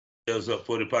up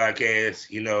for the podcast,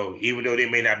 even though they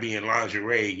may not be in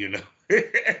lingerie.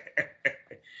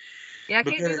 Yeah, I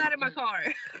can't do Because that in my car.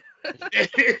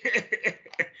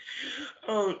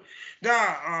 oh,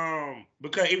 nah,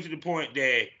 because even to the point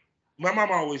that my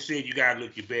mom always said you gotta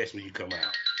look your best when you come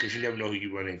out, because you never know who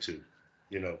you run into,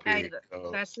 Hey, period. So,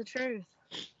 that's the truth.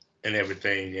 and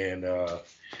everything, and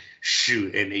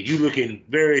shoot, and you looking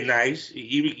very nice,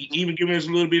 even giving us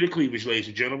a little bit of cleavage, ladies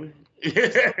and gentlemen.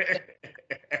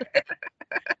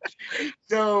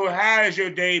 So, how has your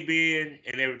day been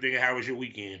and everything? How was your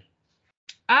weekend?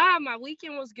 My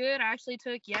weekend was good. I actually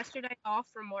took yesterday off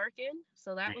from working,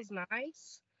 so that was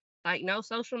nice. Like no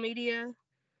social media,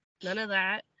 none of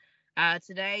that.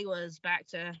 Today was back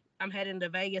to I'm heading to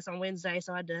Vegas on Wednesday,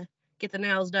 so I had to get the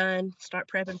nails done, start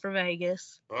prepping for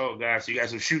Vegas. Oh, gosh, you got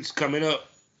some shoots coming up.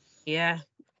 Yeah,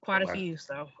 Oh quite a my. few.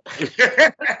 So,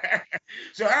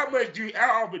 So, how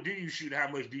often do you shoot? How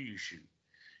much do you shoot?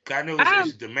 'Cause I know it's um,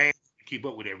 a demand to keep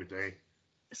up with everything.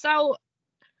 so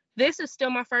this is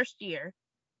still my first year.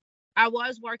 I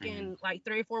was Hmm. working like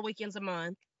 3 or 4 weekends a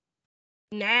month.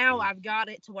 Now I've got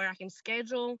it to where I can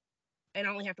schedule and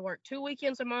only have to work 2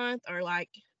 weekends a month or like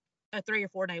a 3 or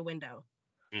 4 day window.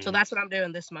 So Hmm. that's what I'm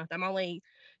doing this month. I'm only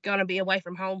going to be away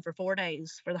from home for 4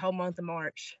 days for the whole month of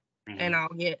March, and Hmm. I'll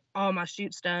get all my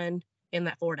shoots done in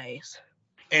that 4 days.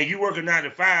 And you work a 9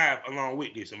 to 5 along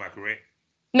with this, am I correct?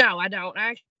 No, I don't.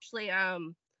 I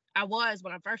was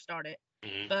when I first started,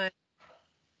 Hmm. but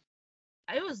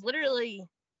it was literally,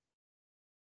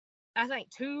 I think,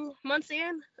 2 months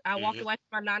in, I walked Hmm. away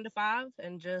from my 9 to 5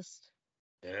 and just,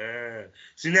 Yeah.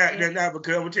 See, now, yeah, now,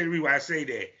 because I'm gonna tell you the reason why I say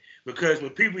that. Because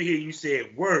when people hear you say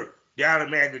work, they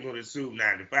automatically gonna assume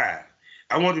 9 to 5.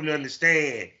 I want them to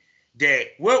understand that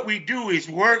what we do is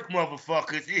work,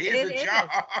 motherfuckers. It is it a is. job.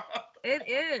 It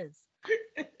is.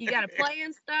 You got to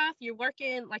plan stuff. You're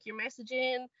working, like you're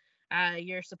messaging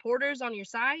your supporters on your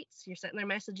sites. You're sitting there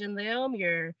messaging them.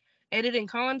 You're editing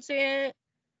content,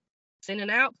 sending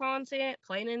out content,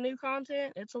 planning new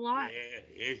content. It's a lot.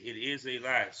 Yeah, it is a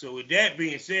lot. So with that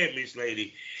being said, Miss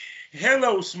Lady,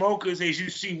 hello smokers. As you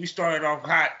see, we started off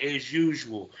hot as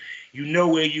usual. You know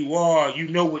where you are. You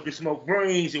know what the smoke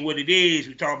brings and what it is.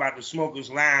 We talk about the Smokers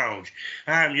Lounge.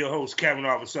 I'm your host, Kevin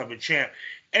Arthur Southern Champ,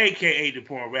 aka the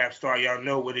Porn Rap Star. Y'all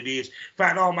know what it is.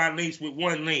 Find all my links with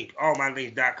one link,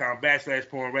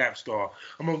 allmylinks.com/Porn Rap Star.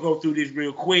 I'm gonna go through this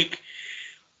real quick.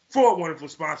 Four wonderful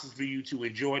sponsors for you to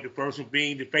enjoy. The first one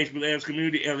being the Facebook LS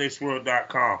community,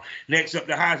 lsworld.com. Next up,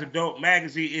 the highest adult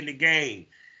magazine in the game,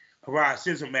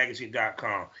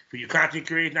 HorizonMagazine.com. For your content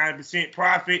creators, 90%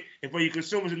 profit. And for your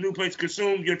consumers, a new place to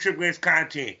consume your Triple S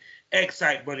content,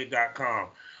 ExciteBunny.com.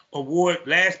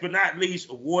 Last but not least,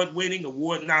 award-winning,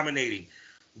 award-nominating,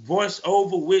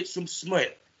 voiceover with some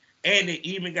smut. And they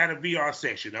even got a VR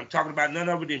section. I'm talking about none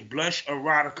other than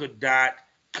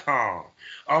BlushErotica.com.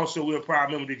 Also, we're a proud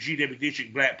member of the GW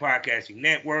District Black Podcasting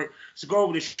Network. So go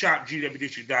over to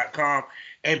shopgwdistrict.com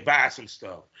and buy some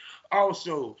stuff.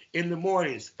 Also, in the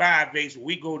mornings, 5 days a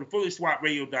week, go to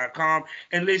fullyswapradio.com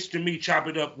and listen to me chop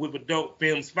it up with Adult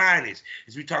Film's finest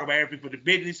as we talk about everything for the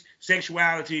business,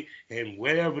 sexuality, and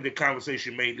wherever the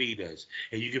conversation may lead us.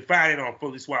 And you can find it on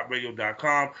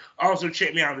fullyswapradio.com. Also,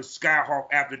 check me out on the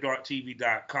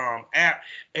SkyhawkAfterDarkTV.com app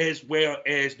as well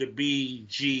as the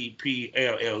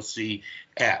BGPLLC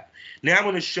app. Now I'm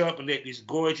going to show up and let this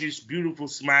gorgeous, beautiful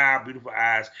smile, beautiful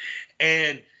eyes,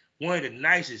 and one of the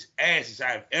nicest asses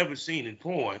I've ever seen in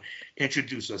porn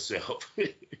introduce herself.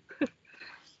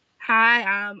 Hi,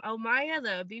 I'm Omaya,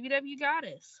 the BBW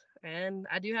goddess, and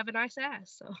I do have a nice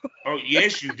ass. So, Oh,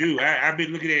 yes, you do. I've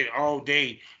been looking at it all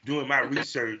day doing my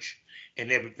research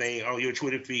and everything on your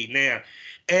Twitter feed now.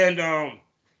 And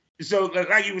so,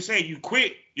 like you were saying, you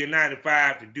quit your 9 to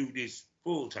 5 to do this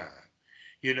full time,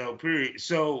 period.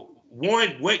 So, one,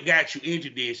 what got you into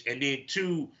this? And then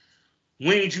two,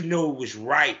 when did you know it was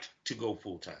right to go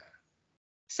full time?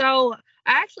 so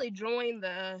I actually joined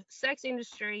the sex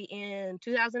industry in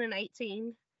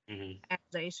 2018 Hmm. as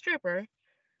a stripper.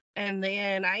 And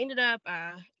then I ended up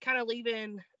kind of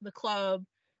leaving the club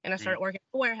and I started working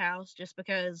at the warehouse just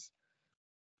because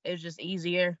it was just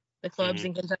easier. The clubs Hmm.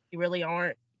 in Kentucky really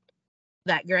aren't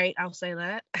that great. I'll say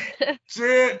that.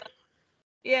 Shit.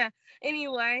 Yeah.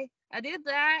 Anyway, I did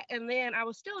that. And then I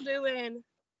was still doing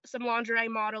some lingerie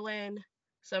modeling,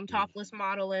 some topless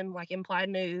modeling, like implied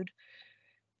nude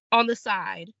on the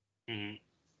side Hmm.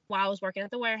 while I was working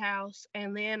at the warehouse.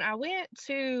 And then I went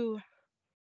to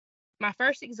my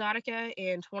first Exotica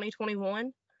in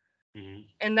 2021. Hmm.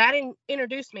 And that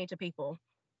introduced me to people.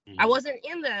 I Hmm. wasn't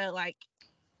in the like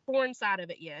porn side of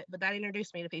it yet, but that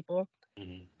introduced me to people.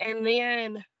 Hmm. And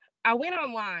then I went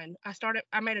online.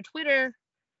 I made a Twitter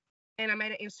and I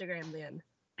made an Instagram then.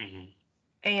 Mm-hmm.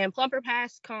 And Plumper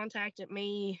Pass contacted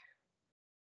me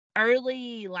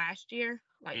early last year,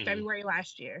 like Mm-hmm. February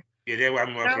last year. Yeah, that's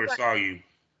when I first saw you.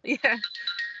 Yeah.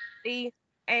 See,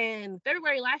 and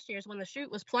February last year is when the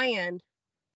shoot was planned,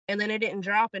 and then it didn't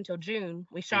drop until June.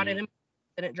 We shot it in,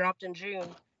 and it dropped in June.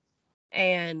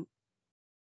 And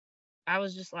I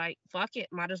was just like, fuck it,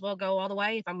 might as well go all the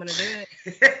way if I'm gonna do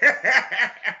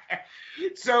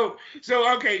it. so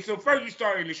okay, so first you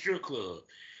started in the strip club.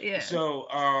 Yeah. So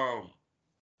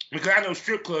because I know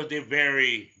strip clubs, they're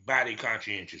very body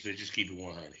conscientious. They just keep it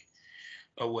 100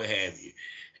 or what have you.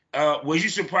 Was you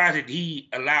surprised that he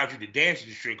allowed you to dance in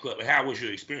the strip club, and how was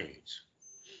your experience?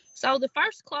 So the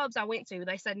first clubs I went to,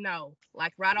 they said no,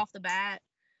 like right off the bat,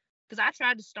 because I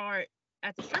tried to start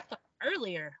at the strip club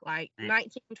earlier, like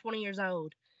 19, 20 years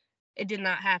old. It did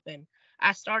not happen.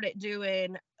 I started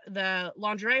doing the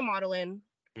lingerie modeling,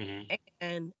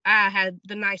 and I had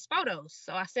the nice photos.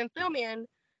 So I sent them in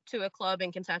to a club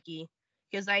in Kentucky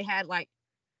because they had like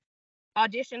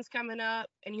auditions coming up,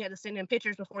 and you had to send in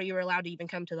pictures before you were allowed to even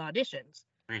come to the auditions.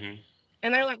 And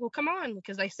they're like, well, come on,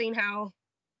 because they seen how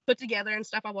put together and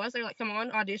stuff I was. They're like, come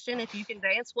on, audition. If you can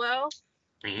dance well,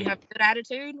 you have a good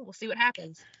attitude, we'll see what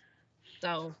happens.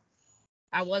 So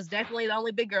I was definitely the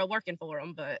only big girl working for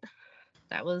them, but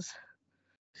that was...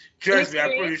 Trust me,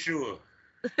 I'm pretty sure.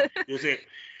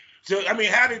 So, I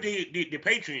mean, how did the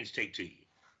patrons take to you?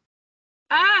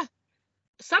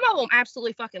 Some of them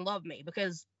absolutely fucking love me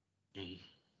because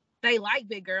they like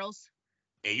big girls.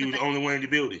 And you were the only one in the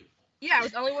building? Yeah, I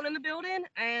was the only one in the building,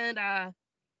 and I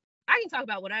can talk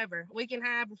about whatever. We can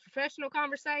have a professional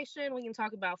conversation. We can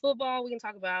talk about football. We can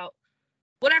talk about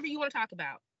whatever you want to talk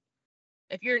about.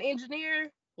 If you're an engineer,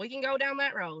 we can go down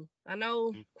that road. I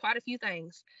know quite a few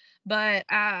things. But,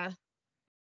 and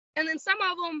then some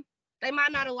of them, they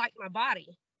might not have liked my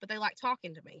body, but they like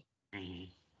talking to me.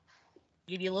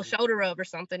 Give you a little shoulder rub or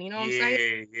something, you know what I'm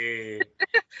saying? Yeah.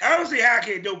 I don't see how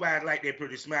can nobody like that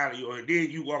pretty smiley, or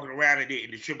then you walking around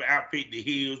in the triple outfit, the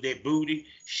heels, that booty.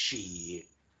 Shit.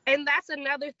 And that's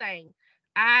another thing.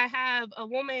 I have a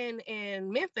woman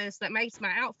in Memphis that makes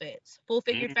my outfits, full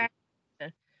figured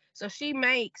fashion. So she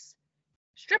makes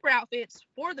stripper outfits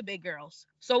for the big girls.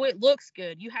 So it looks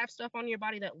good. You have stuff on your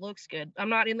body that looks good. I'm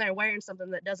not in there wearing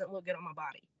something that doesn't look good on my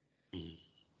body.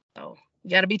 So you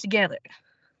got to be together.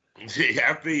 I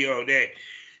feel you on that.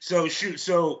 So shoot.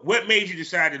 So what made you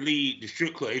decide to leave the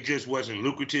strip club? It just wasn't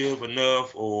lucrative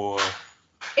enough, or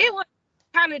it was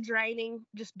kind of draining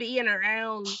just being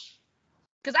around,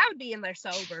 because I would be in there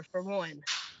sober for one.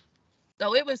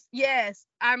 So it was, yes,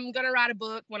 I'm going to write a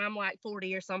book when I'm like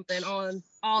 40 or something on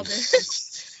all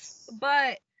this.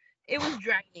 But it was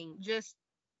draining.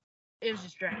 It was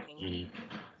just draining.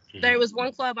 There was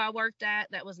one club I worked at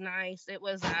that was nice. It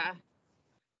was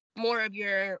more of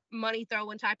your money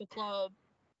throwing type of club.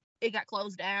 It got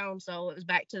closed down, so it was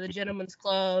back to the gentleman's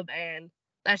club, and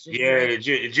that's just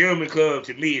the gentleman club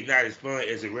to me is not as fun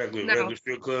as a regular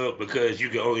strip club, because you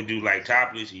can only do like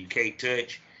topless and you can't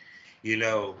touch, you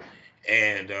know,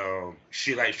 and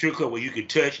shit like strip club where you can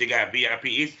touch, they got VIP.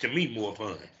 It's to me more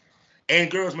fun,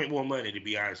 and girls make more money, to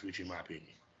be honest with you, in my opinion.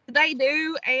 They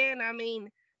do, and I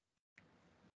mean,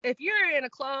 if you're in a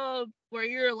club where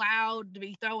you're allowed to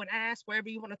be throwing ass wherever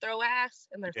you want to throw ass,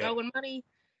 and they're throwing money,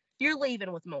 you're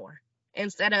leaving with more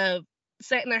instead of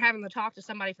sitting there having to talk to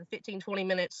somebody for 15, 20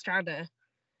 minutes trying to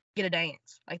get a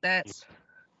dance. Like that's,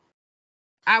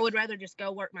 I would rather just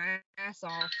go work my ass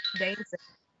off dancing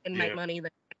and make money than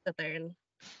sit there and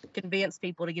convince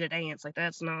people to get a dance. Like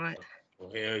that's not. Well,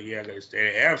 hell yeah, I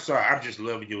understand. I'm sorry, I'm just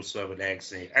loving your southern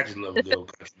accent. I just love a little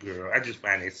country girl. I just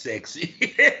find it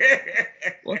sexy.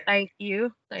 Well, thank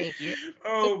you.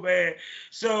 Oh man,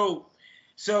 so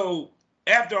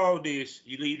after all this,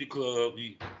 you leave the club,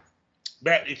 you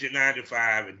back into 9 to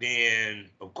 5, and then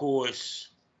of course,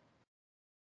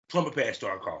 Plumper Pass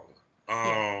started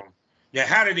calling. Now,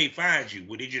 how did they find you?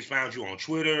 Would they just found you on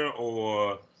Twitter,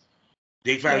 or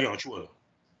they found you on Twitter?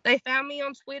 They found me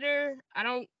on Twitter.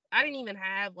 I didn't even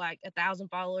have like 1,000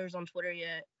 followers on Twitter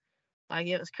yet. Like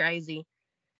it was crazy.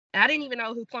 And I didn't even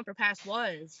know who Plumper Pass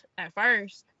was at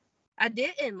first. I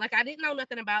didn't know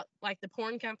nothing about like the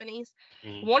porn companies.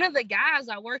 One of the guys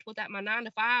I worked with at my 9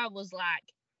 to 5 was like,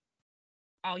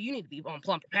 "Oh, you need to be on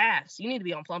Plumper Pass. You need to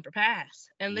be on Plumper Pass."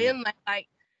 And then like,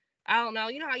 I don't know,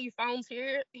 you know how your phones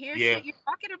hear shit you're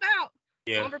talking about?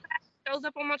 Plumper Pass shows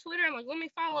up on my Twitter. I'm like, let me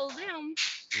follow them.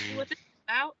 See what this is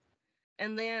about.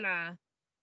 And then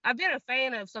I've been a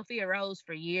fan of Sophia Rose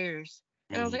for years.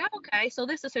 And I was like, oh, okay, so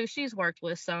this is who she's worked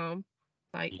with some.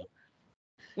 Like,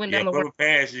 Went Yeah, down the world.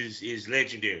 Bubba Pass is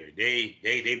legendary.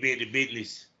 They been in the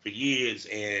business for years,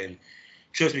 and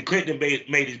trust me, Clinton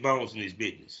made his bones in his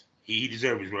business. He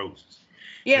deserves his roses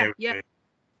and Yeah, yeah, everything.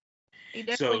 he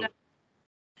definitely does.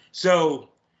 So so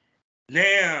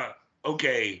now,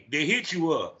 okay, they hit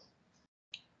you up.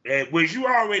 And was you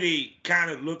already kind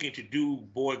of looking to do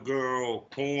boy girl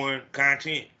porn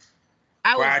content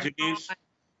I was prior to not. this?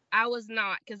 I was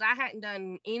not because I hadn't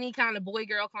done any kind of boy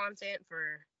girl content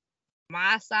for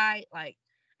my site. Like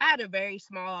I had a very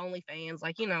small OnlyFans,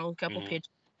 like a couple Hmm.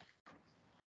 pictures,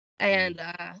 Hmm. and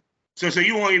So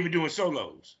you weren't even doing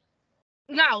solos.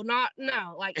 no.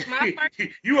 Like my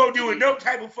first You won't doing scene, no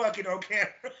type of fucking on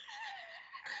camera.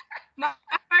 my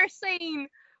first scene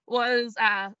was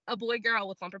a boy girl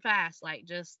with bumper pass, like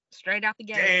just straight out the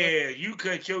gate. Damn, you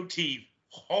cut your teeth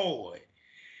hard.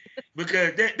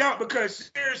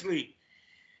 Because seriously,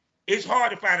 it's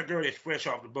hard to find a girl that's fresh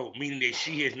off the boat, meaning that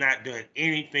she has not done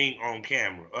anything on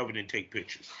camera other than take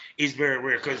pictures. It's very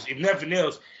rare because if nothing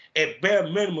else, at bare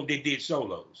minimum, they did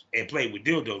solos and played with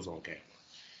dildos on camera.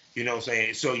 You know what I'm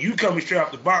saying? So you coming straight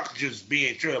off the box, just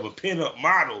being straight up a pin-up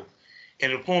model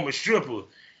and a former stripper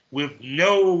with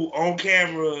no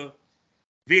on-camera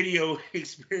video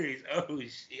experience. Oh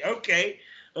shit. Okay.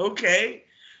 Okay.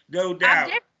 No I've doubt.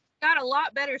 definitely got a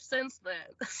lot better since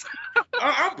then.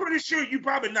 I'm pretty sure you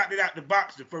probably knocked it out the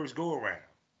box the first go around.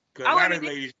 Cause a Oh, I lot mean, of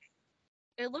ladies.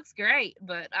 it looks great,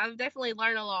 but I've definitely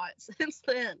learned a lot since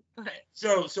then. But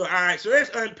So all right. So let's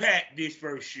unpack this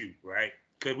first shoot, right?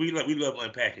 Cause we love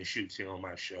unpacking shoots here on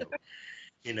my show.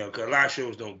 You know, cause a lot of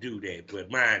shows don't do that, but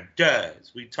mine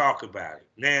does. We talk about it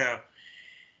now.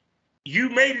 You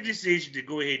made a decision to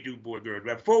go ahead and do boy girl.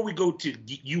 But before we go to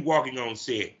you walking on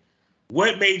set,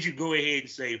 what made you go ahead and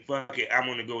say, fuck it, I'm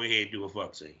gonna go ahead and do a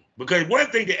fuck scene? Because one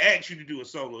thing to ask you to do a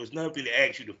solo is another thing to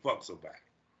ask you to fuck somebody.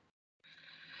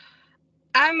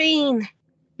 I mean,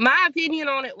 my opinion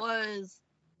on it was,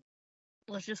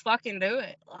 let's just fucking do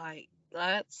it. Like,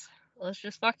 let's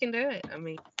just fucking do it. I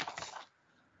mean,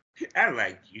 I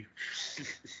like you.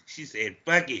 She said,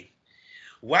 fuck it.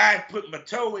 Why put my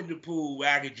toe in the pool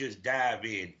where I could just dive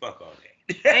in? Fuck all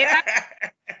and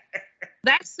that.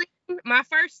 that scene, my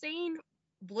first scene,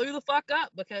 blew the fuck up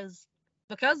because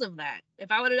of that.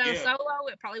 If I would have done a Yeah. solo,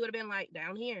 it probably would have been like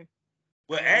down here.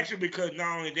 Well, And actually, because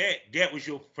not only that, that was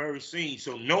your first scene.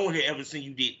 So no one had ever seen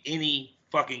you did any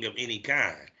fucking of any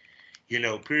kind.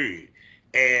 Period.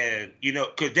 And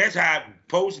because that's how it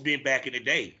supposed to be back in the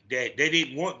day. That they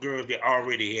didn't want girls that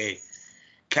already had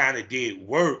kind of did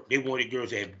work. They wanted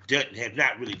girls that have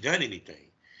not really done anything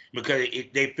because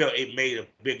they felt it made a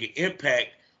bigger impact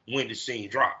when the scene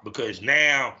dropped. Because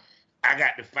now I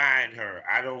got to find her.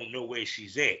 I don't know where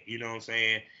she's at. You know what I'm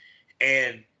saying?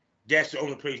 And that's the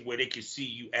only place where they can see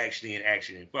you actually in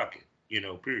action and fucking.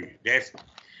 Period. That's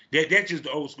just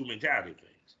the old school mentality of things.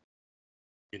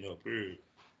 Period.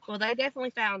 well, they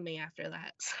definitely found me after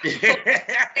that.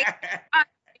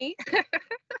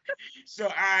 So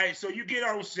so you get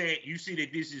on set, you see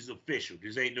that this is official.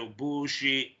 This ain't no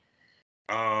bullshit.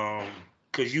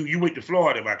 Cause you went to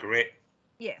Florida, am I correct?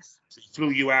 Yes. So flew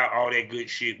you out, all that good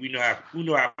shit. We know how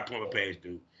Plumber Pass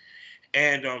do.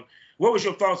 And what was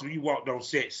your thoughts when you walked on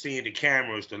set, seeing the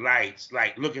cameras, the lights,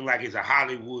 like looking like it's a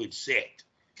Hollywood set?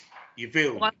 You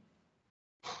feel Well, me?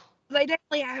 they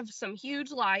definitely have some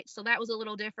huge lights, so that was a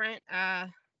little different.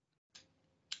 I'm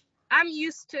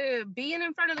used to being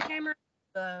in front of the camera,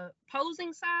 the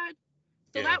posing side.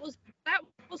 So Yeah. that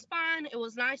was fine. It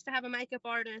was nice to have a makeup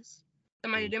artist,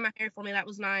 somebody to do my hair for me. That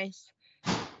was nice.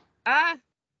 Uh,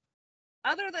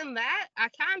 Other than that, I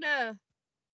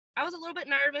was a little bit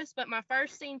nervous, but my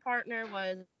first scene partner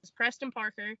was Preston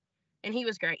Parker, and he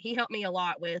was great. He helped me a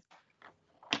lot with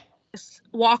just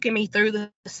walking me through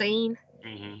the scene.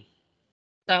 Mm-hmm.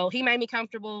 So he made me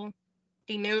comfortable.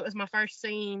 He knew it was my first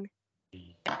scene.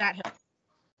 That helped.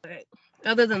 But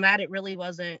other than that, it really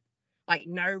wasn't like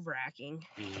nerve wracking.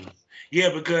 Mm-hmm.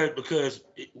 Yeah, because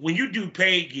when you do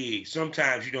paid gigs,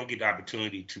 sometimes you don't get the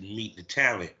opportunity to meet the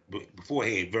talent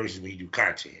beforehand versus when you do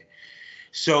content.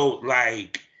 So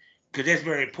like, because that's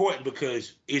very important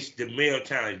because it's the male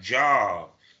talent job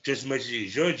just as much as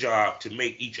it's your job to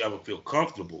make each other feel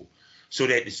comfortable so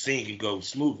that the scene can go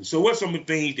smoothly. So what's some of the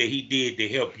things that he did to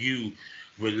help you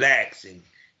relax and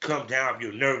come down with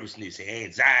your nervousness and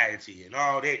anxiety and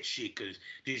all that shit? Because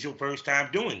this is your first time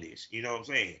doing this. You know what I'm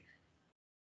saying?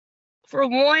 For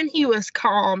one, he was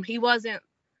calm. He wasn't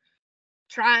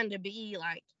trying to be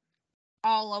like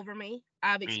all over me.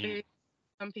 I've Mm-hmm. experienced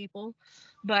some people,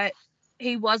 but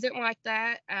he wasn't like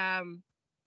that.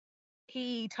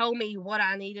 He told me what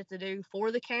I needed to do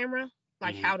for the camera,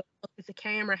 like Mm-hmm. how to look at the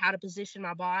camera, how to position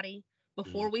my body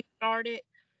before we started,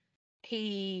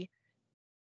 he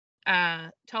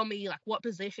told me like what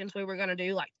positions we were gonna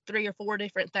do, like 3 or 4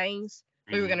 different things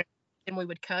we were gonna, and we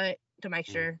would cut to make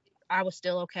sure I was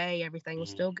still okay, everything was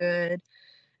still good.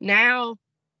 Now,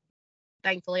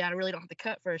 thankfully, I really don't have to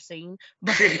cut for a scene.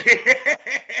 But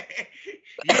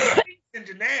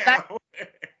into now.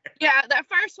 Yeah, that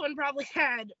first one probably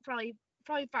had probably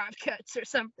 5 cuts or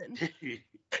something.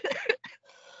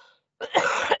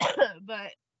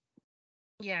 But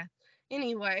yeah,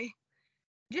 anyway,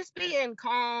 just being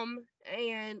calm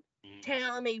and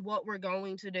telling me what we're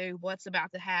going to do, what's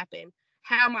about to happen,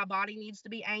 how my body needs to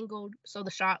be angled so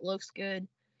the shot looks good.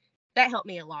 That helped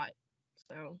me a lot.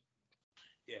 So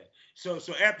yeah. So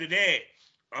after that,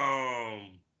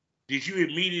 did you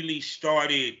immediately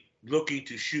started looking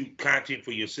to shoot content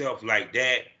for yourself like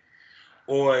that?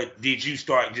 Or did you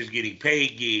start just getting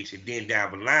paid gigs and then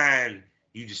down the line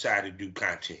you decided to do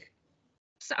content?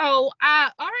 So I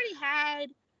already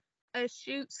had a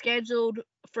shoot scheduled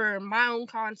for my own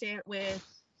content with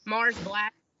Mars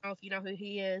Black. I don't know if you know who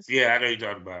he is. Yeah, I know you're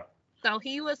talking about. So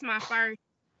he was my first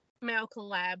male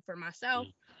collab for myself.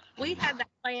 We had that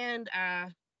planned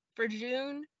for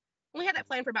June. We had that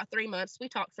planned for about 3 months. We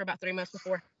talked for about 3 months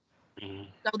before.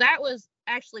 So that was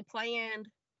actually planned.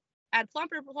 I had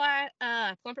Plumper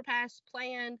Pass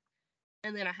planned,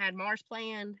 and then I had Mars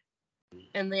planned,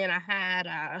 and then I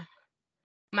had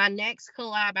my next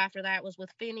collab after that was with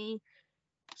Finney.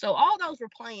 So all those were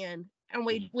planned, and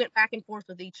we went back and forth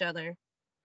with each other.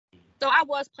 So I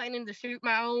was planning to shoot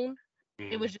my own.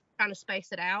 It was just trying to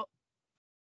space it out.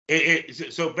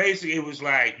 So basically, it was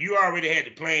like you already had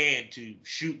the plan to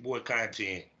shoot more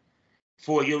content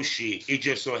for your shit. It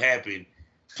just so happened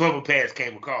Plumber Pass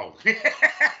came a call.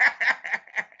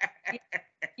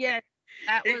 Yeah.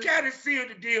 It kind of sealed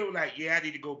the deal. Like, yeah, I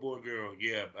need to go, boy, girl.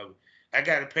 Yeah, I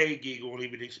got a paid gig. Won't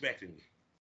even expecting me.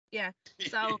 Yeah.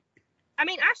 So, I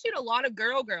mean, I shoot a lot of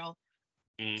girl.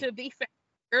 To be fair,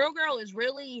 girl is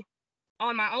really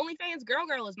on my OnlyFans.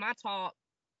 Girl is my top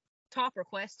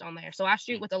request on there. So I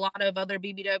shoot with a lot of other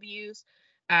BBWs,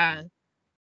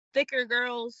 thicker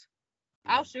girls.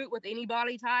 I'll shoot with any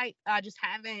body type. I just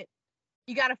haven't.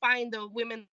 You got to find the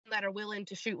women that are willing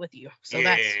to shoot with you. So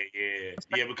yeah,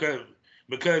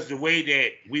 because the way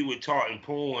that we were taught in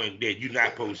porn that you're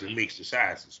not supposed to mix the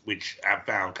sizes, which I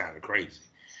found kind of crazy.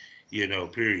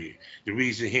 Period. The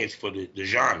reason, hence, for the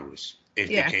genres as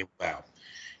they came about.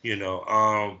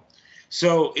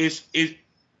 So it's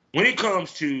when it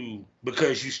comes to,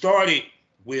 because you started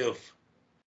with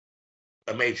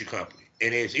a major company,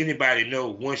 and as anybody know,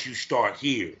 once you start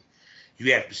here,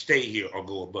 you have to stay here or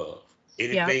go above.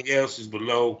 Anything else is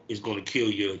below is going to kill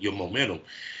your momentum.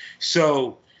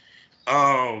 So,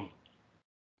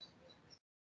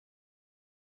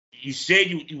 you said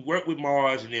you work with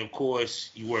Mars, and then of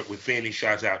course you work with Fanny.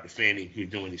 Shouts out to Fanny, who's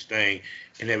doing his thing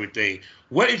and everything.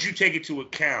 What did you take into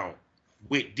account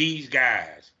with these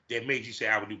guys that made you say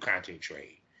I would do content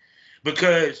trade?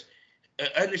 Because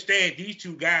understand, these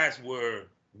two guys were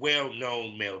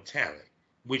well-known male talent,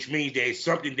 which means there's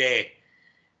something that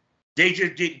they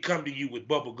just didn't come to you with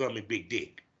bubble gum and big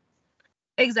dick.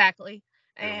 Exactly.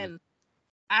 And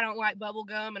I don't like bubble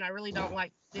gum, and I really don't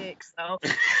like dick, so.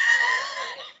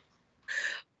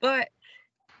 But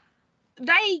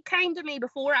they came to me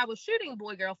before I was shooting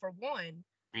Boy Girl for one.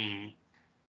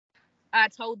 I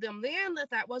told them then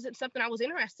that wasn't something I was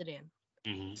interested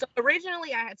in. So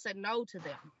originally I had said no to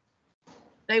them.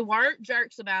 They weren't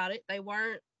jerks about it. They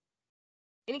weren't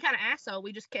any kind of asshole.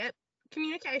 We just kept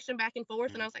communication back and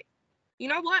forth, and I was like, you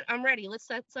know what? I'm ready. Let's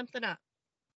set something up.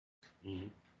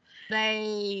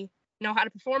 They know how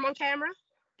to perform on camera.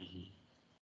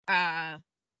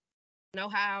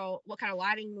 Know what kind of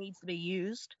lighting needs to be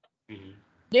used.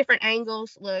 Different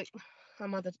angles. Look, I'm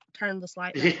going to turn this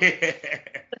light down.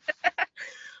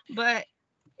 But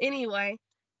anyway,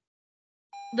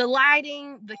 the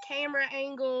lighting, the camera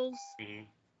angles.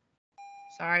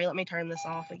 Sorry, let me turn this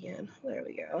off again. There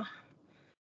we go.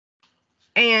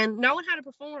 And knowing how to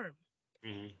perform.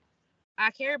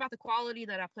 I care about the quality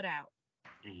that I put out.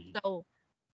 So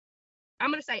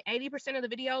I'm going to say 80% of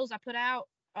the videos I put out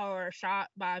are shot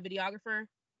by a videographer.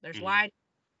 There's light.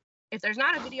 If there's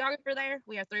not a videographer there,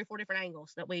 we have 3 or 4 different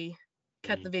angles that we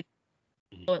cut the video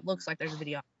so it looks like there's a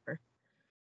videographer.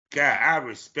 God, I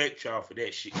respect y'all for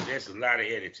that shit. That's a lot of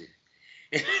editing.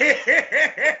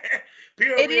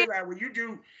 People realize when you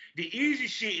do the easy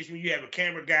shit is when you have a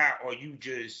camera guy or you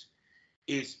just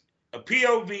it's a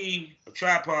POV, a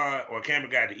tripod, or a camera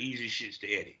guy. The easiest shit's to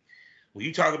edit. When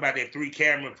you talk about that 3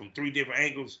 camera from 3 different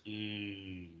angles,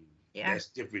 that's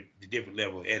different. The different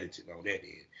level of editing on that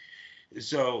end.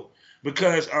 So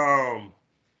because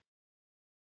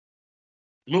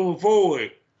moving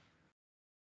forward,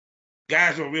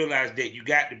 guys don't realize that you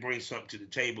got to bring something to the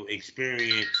table,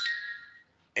 experience,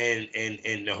 and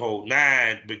the whole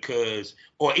nine, because,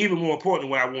 or even more important,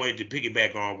 what I wanted to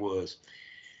piggyback on was,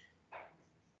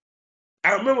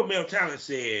 I remember Mel Talent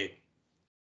said,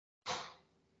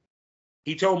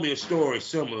 he told me a story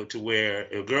similar to where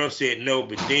a girl said no,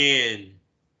 but then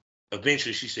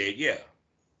eventually she said yeah.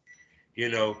 You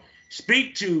know,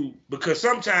 speak to, because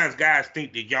sometimes guys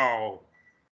think that y'all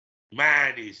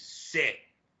mind is set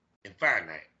and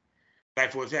finite.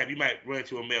 Like, for example, you might run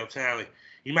to a Mel Talent,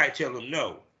 you might tell him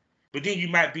no, but then you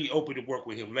might be open to work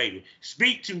with him later.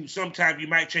 Speak to, sometimes you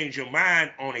might change your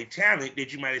mind on a talent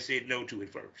that you might have said no to at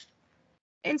first.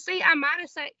 And see, I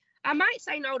might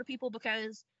say no to people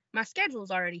because my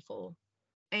schedule's already full.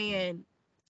 And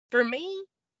for me,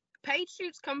 paid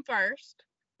shoots come first,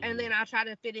 and then I try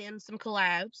to fit in some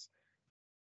collabs.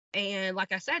 And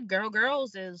like I said,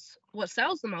 girls is what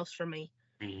sells the most for me.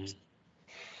 Mm-hmm.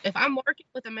 If I'm working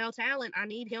with a Mel Talent, I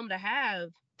need him to have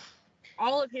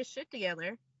all of his shit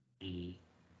together. Mm-hmm.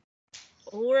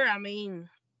 Or, I mean,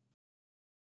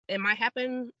 it might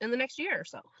happen in the next year or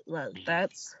so. Look,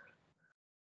 that's...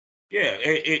 Yeah,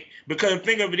 because the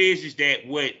thing of it is that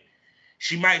what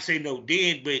she might say no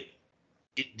then, but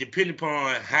it depends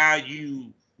upon how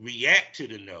you react to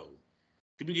the no.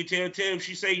 We can tell if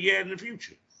she say yeah in the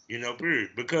future, you know, period.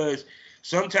 Because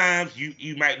sometimes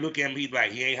you might look at him, he's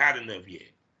like, he ain't hot enough yet,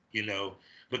 you know.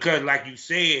 Because like you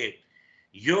said,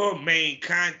 your main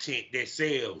content that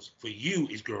sells for you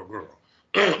is girl.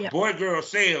 Yeah. Boy girl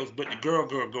sells, but the girl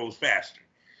goes faster.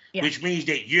 Yeah. Which means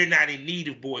that you're not in need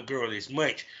of boy girl as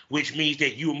much, which means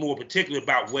that you're more particular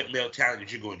about what Mel Talent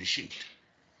that you're going to shoot.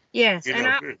 Yes, you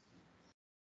know, and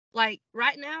like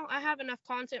right now, I have enough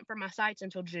content for my sites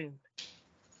until June.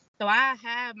 So I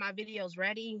have my videos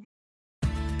ready.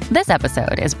 This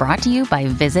episode is brought to you by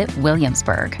Visit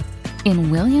Williamsburg.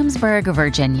 In Williamsburg,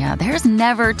 Virginia, there's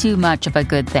never too much of a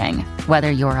good thing.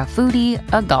 Whether you're a foodie,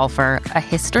 a golfer, a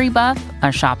history buff, a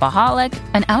shopaholic,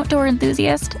 an outdoor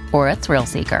enthusiast, or a thrill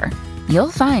seeker, you'll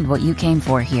find what you came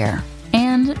for here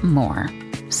and more.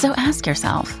 So ask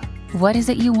yourself, what is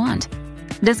it you want?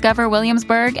 Discover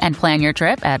Williamsburg and plan your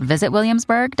trip at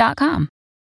visitwilliamsburg.com.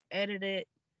 Edit it.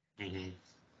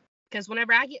 Because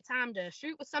whenever I get time to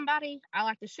shoot with somebody, I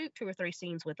like to shoot 2 or 3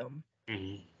 scenes with them.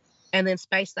 And then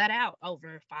space that out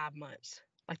over 5 months.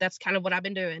 Like, that's kind of what I've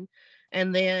been doing.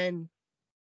 And then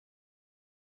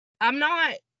I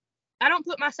don't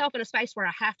put myself in a space where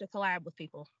I have to collab with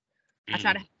people. I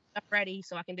try to have stuff ready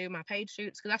so I can do my paid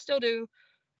shoots, because I still do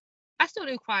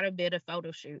quite a bit of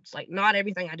photo shoots. Like, not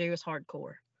everything I do is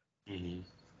hardcore.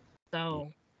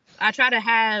 So I try to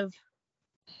have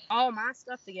all my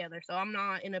stuff together, so I'm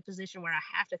not in a position where I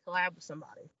have to collab with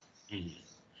somebody.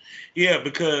 Yeah,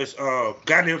 because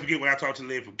God never forget when I talked to a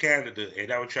lady from Canada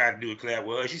and I was trying to do a collab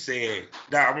with her. She said,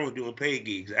 "Nah, I'm only doing paid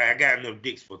gigs. I got enough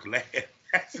dicks for collab."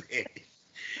 I said,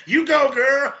 "You go,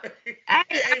 girl."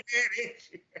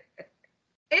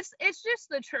 It's just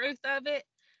the truth of it.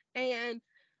 And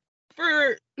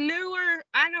for newer,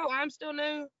 I know I'm still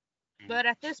new, but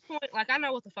at this point, like, I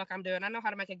know what the fuck I'm doing. I know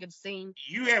how to make a good scene.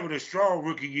 You having a strong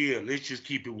rookie year. Let's just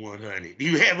keep it 100.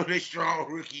 You having a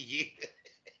strong rookie year.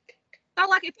 So,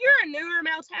 like, if you're a newer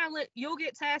Mel Talent, you'll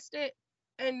get tested,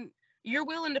 and you're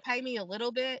willing to pay me a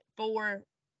little bit for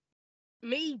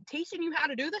me teaching you how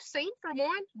to do the scene, for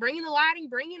one, bringing the lighting,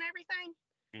 bringing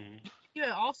everything. You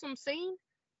an awesome scene.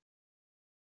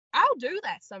 I'll do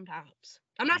that sometimes.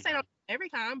 I'm not saying every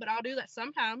time, but I'll do that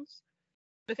sometimes,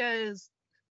 because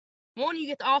 1, you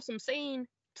get the awesome scene.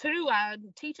 2,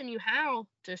 I'm teaching you how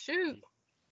to shoot,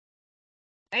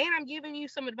 and I'm giving you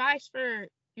some advice for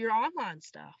your online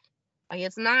stuff. Like,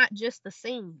 it's not just the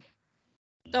scene.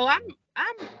 So I'm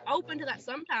open to that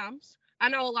sometimes. I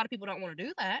know a lot of people don't want to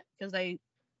do that because they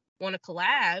want to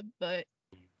collab, but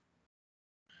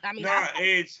I mean, I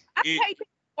pay people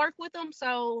to work with them,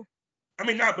 so. I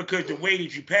mean, not because the way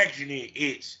that you packaging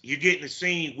it, you're getting a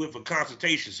scene with a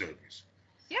consultation service.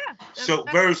 Yeah. So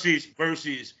versus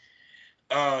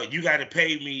you got to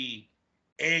pay me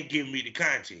and give me the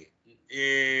content.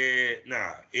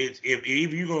 Nah. It's if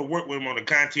you're gonna work with him on a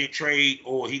content trade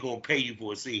or he gonna pay you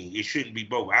for a scene, it shouldn't be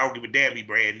both. I don't give a damn. Be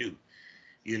brand new,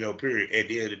 you know. Period. At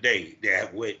the end of the day, now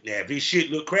if his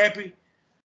shit look crappy,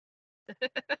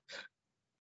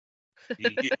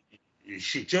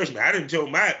 shit. Trust me, I didn't tell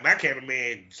my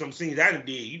cameraman some scenes I done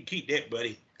did. You can keep that,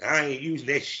 buddy. I ain't using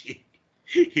that shit.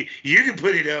 You can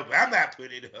put it up. I'm not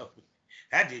putting it up.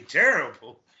 I did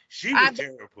terrible. She was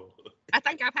terrible. I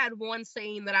think I've had one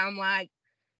scene that I'm like,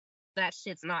 that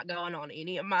shit's not going on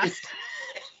any of my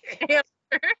stuff.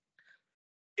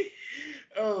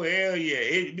 Oh hell yeah!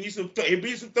 It be some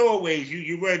throwaways.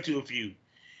 You run to a few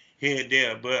here and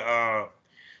there, but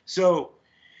so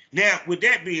now with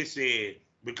that being said,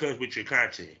 because with your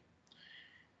content,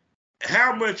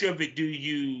 how much of it do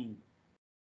you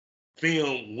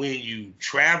film when you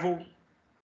travel,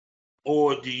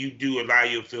 or do you do a lot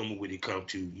of your filming when it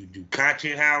comes to you do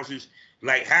content houses?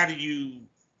 Like, how do you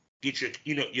get your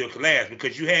collabs?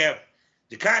 Because you have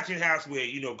the content house where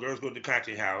girls go to the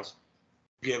content house,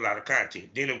 get a lot of content.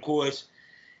 Then of course,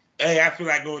 hey, I feel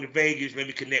like going to Vegas. Let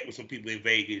me connect with some people in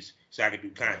Vegas so I can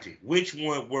do content. Which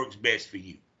one works best for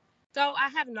you? So I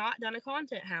have not done a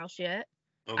content house yet.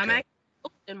 I'm Okay.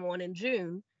 actually in one in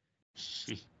June.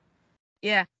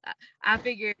 Yeah, I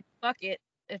figured, fuck it.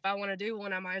 If I want to do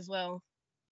one, I might as well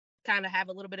kind of have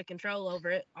a little bit of control over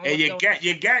it. And you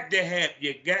got to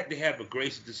have a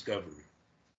grace of discovery.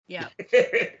 Yeah.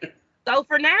 So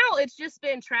for now, it's just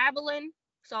been traveling.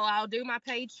 So I'll do my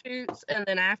paid shoots, and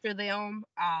then after them,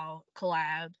 I'll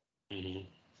collab. Mm-hmm.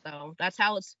 So that's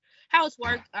how it's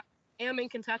worked. I am in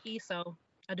Kentucky, so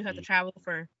I do have to travel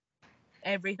for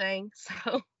everything.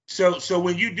 So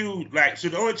when you do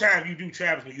the only time you do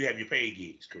travel is when you have your paid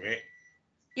gigs, correct?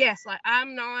 Yes, like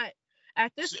I'm not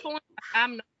at this point.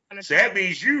 I'm not gonna. So that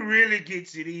means you really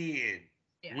gets it in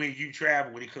Yeah. when you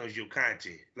travel when it comes to your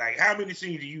content. Like, how many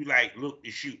scenes do you look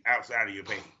to shoot outside of your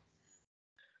page?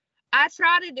 I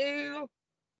try to do,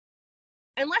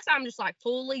 unless I'm just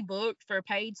fully booked for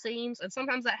paid scenes, and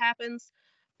sometimes that happens,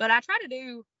 but I try to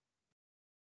do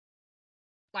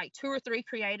 2 or 3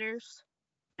 creators.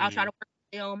 Mm-hmm. I'll try to work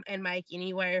with them and make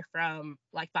anywhere from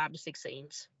 5 to 6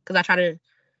 scenes, because I try to.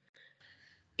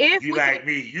 You like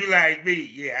me.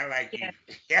 Yeah, I like you.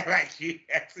 I like you.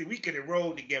 Actually, we could have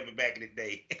rolled together back in the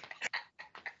day.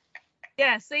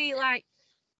 Yeah, see,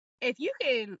 if you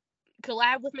can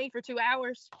collab with me for 2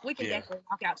 hours, we can definitely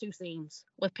knock out 2 scenes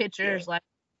with pictures,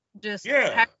 just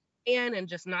have it in and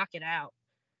just knock it out.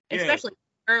 Yeah. Especially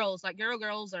girls,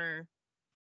 girls are,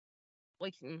 we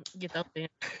can get those in.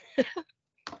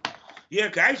 Yeah,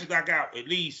 because I used to knock out at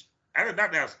least, I done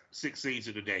knocked out 6 scenes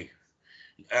in a day.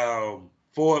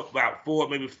 About four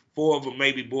of them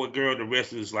maybe boy girl, the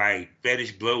rest was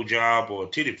fetish, blowjob, or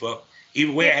titty fuck.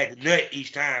 Either way, I had to nut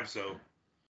each time, so.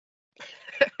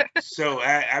 So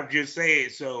I'm just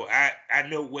saying, so I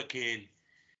know what can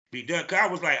be done. Cause I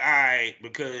was like, all right,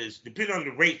 because depending on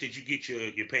the rate that you get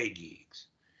your paid gigs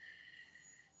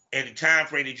and the time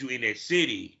frame that you're in that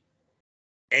city,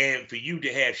 and for you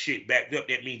to have shit backed up,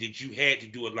 that means that you had to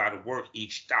do a lot of work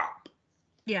each stop.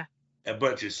 Yeah. A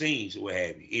bunch of scenes or what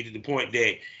have you. Even to the point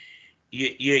that,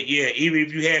 even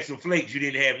if you had some flakes, you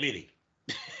didn't have many.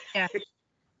 Yeah.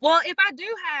 Well, if I do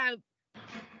have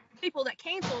people that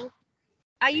cancel,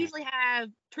 I usually have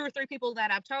 2 or 3 people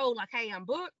that I've told, hey, I'm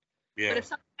booked. Yeah. But if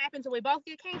something happens and we both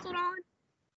get canceled on,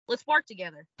 let's work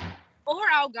together. Or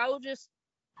I'll go just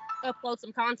upload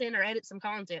some content or edit some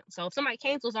content. So if somebody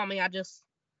cancels on me, I just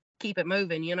keep it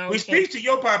moving, Which speaks to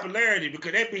your popularity,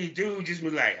 because that means dude just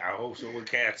be like, I hope someone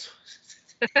cancels.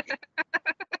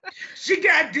 She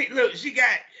got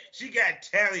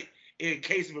talent in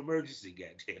case of emergency,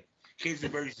 goddamn. Case of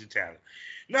emergency talent.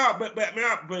 No, but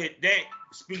that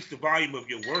speaks to volume of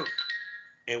your work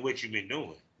and what you've been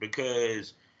doing,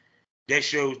 because that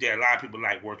shows that a lot of people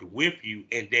like working with you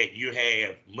and that you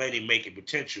have money making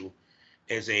potential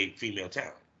as a female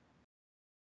talent.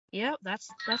 Yep, that's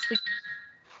the.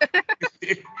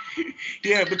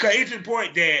 Yeah, because it's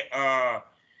important that,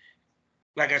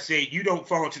 like I said, you don't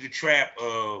fall into the trap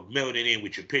of melding in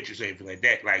with your pictures or anything like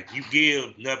that. You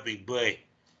give nothing but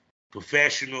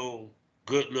professional,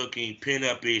 good-looking,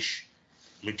 pin-up-ish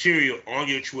material on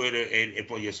your Twitter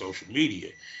and on your social media.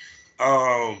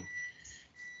 To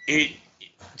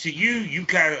you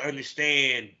kind of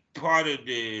understand part of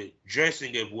the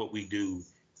dressing of what we do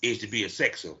is to be a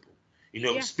sex symbol.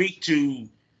 Speak to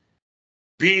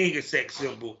being a sex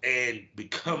symbol and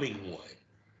becoming one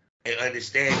and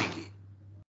understanding it.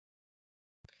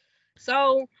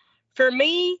 So for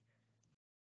me,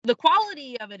 the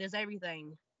quality of it is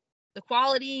everything. The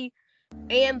quality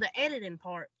and the editing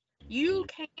part. You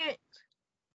can't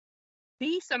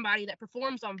be somebody that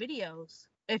performs on videos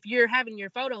if you're having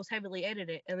your photos heavily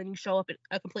edited and then you show up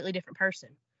a completely different person.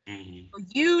 Mm-hmm. So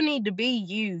you need to be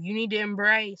you. You need to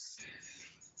embrace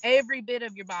every bit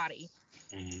of your body.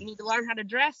 Mm-hmm. You need to learn how to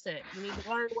dress it. You need to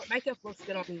learn what makeup looks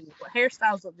good on you, what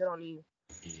hairstyles look good on you.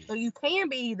 Mm-hmm. So you can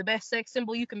be the best sex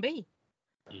symbol you can be.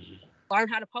 Mm-hmm. Learn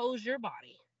how to pose your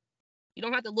body. You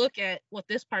don't have to look at what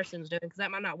this person's doing, because that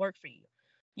might not work for you.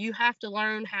 You have to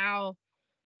learn how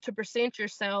to present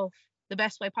yourself the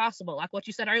best way possible. Like what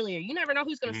you said earlier, you never know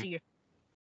who's going to see you.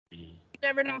 You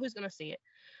never know who's going to see it.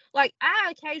 like,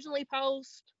 I occasionally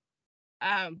post.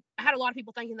 I had a lot of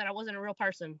people thinking that I wasn't a real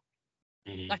person,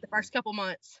 like the first couple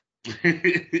months,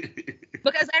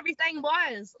 because everything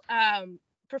was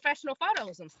professional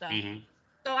photos and stuff.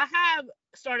 So I have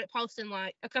started posting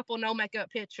like a couple no makeup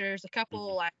pictures, a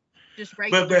couple like just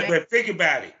regular. But think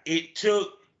about it. It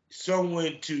took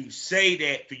someone to say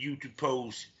that for you to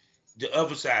post the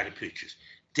other side of pictures.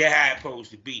 That's how it's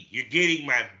supposed to be. You're getting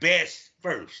my best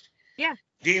first. Yeah.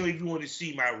 Then if you want to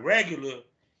see my regular,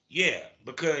 yeah,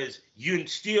 because you're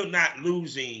still not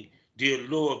losing the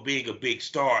allure of being a big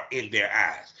star in their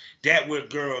eyes. That's where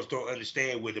girls don't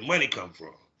understand where the money come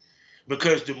from.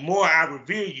 Because the more I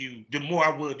reveal you, the more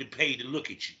I'm willing to pay to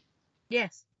look at you.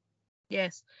 Yes.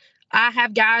 Yes. I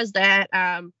have guys that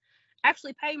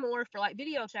actually pay more for like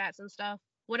video chats and stuff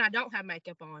when I don't have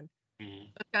makeup on,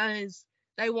 because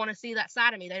they want to see that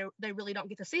side of me. They really don't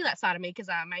get to see that side of me because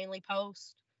I mainly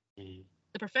post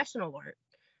the professional work.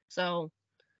 So,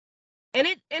 and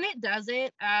it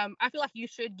doesn't. I feel like you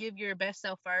should give your best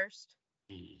self first,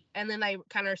 and then they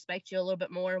kind of respect you a little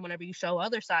bit more whenever you show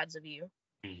other sides of you.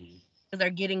 Because they're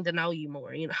getting to know you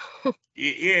more, you know.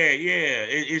 Yeah.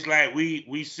 It's like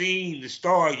we seen the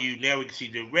star you, now we can see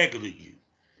the regular you.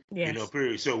 Yes. You know,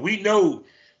 period. So we know,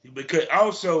 because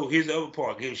also here's the other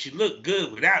part. If she looked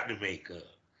good without the makeup,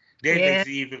 that makes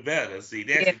it even better. See,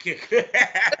 that's the kicker.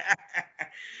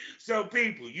 So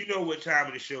people, you know what time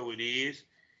of the show it is.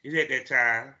 It's at that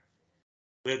time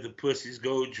where the pussies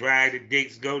go dry, the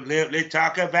dicks go limp. Let's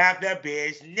talk about the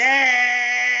business.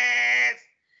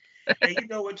 And you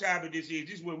know what time of this is.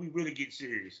 This is where we really get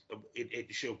serious at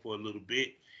the show for a little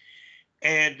bit.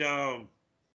 And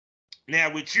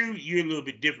now with you, you're a little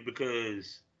bit different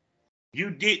because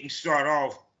you didn't start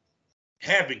off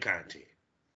having content.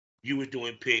 You were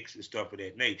doing pics and stuff of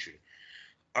that nature.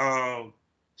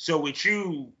 So with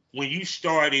you, when you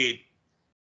started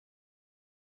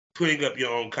putting up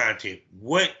your own content,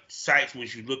 what sites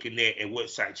was you looking at and what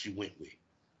sites you went with?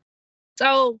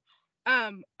 So,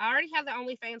 I already had the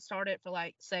OnlyFans started for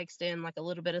like sexting, like a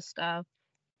little bit of stuff.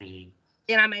 And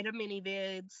I made a mini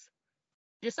vids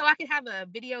just so I could have a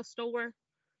video store.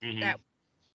 That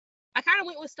I kind of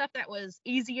went with stuff that was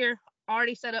easier,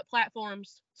 already set up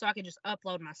platforms, so I could just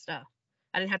upload my stuff.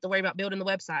 I didn't have to worry about building the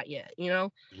website yet, you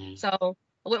know? So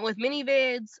I went with mini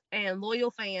vids and loyal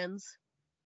fans.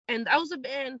 And those have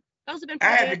been I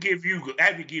had to give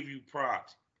you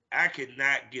props. I could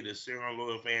not get a Sarah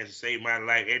loyal fan to save my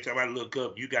life. Every time I look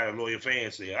up, you got a loyal fan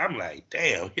sale. I'm like,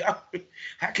 damn,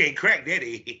 I can't crack that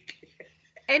egg.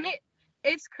 And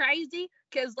it's crazy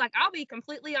because, like, I'll be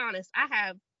completely honest. I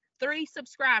have 3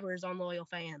 subscribers on loyal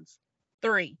fans,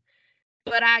 3,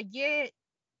 but I get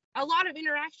a lot of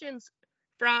interactions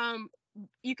from.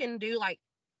 You can do like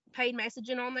paid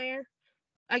messaging on there.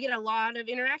 I get a lot of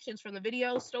interactions from the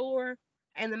video store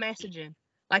and the messaging.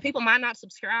 Like, people might not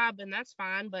subscribe, and that's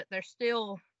fine, but they're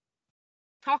still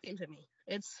talking to me.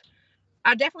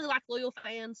 I definitely like loyal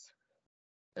fans.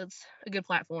 It's a good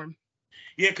platform.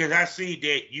 Yeah, because I see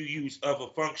that you use other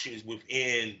functions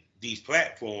within these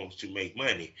platforms to make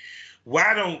money.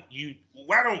 Why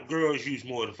don't girls use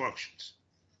more of the functions?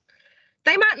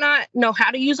 They might not know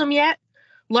how to use them yet.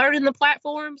 Learning the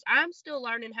platforms, I'm still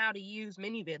learning how to use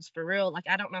ManyVids for real. Like,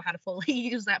 I don't know how to fully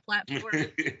use that platform.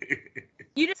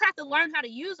 You just have to learn how to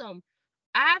use them.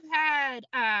 I've had,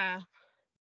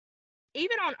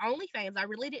 even on OnlyFans, I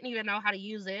really didn't even know how to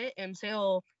use it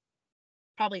until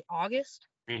probably August.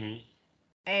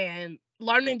 And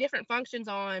learning different functions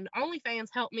on OnlyFans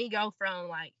helped me go from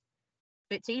like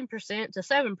 15% to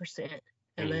 7%.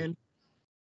 And then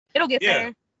it'll get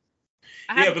there.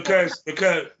 Yeah, because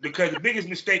the biggest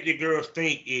mistake that girls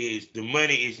think is the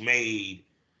money is made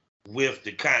with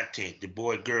the content, the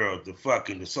boy, girl, the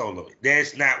fucking, the solo.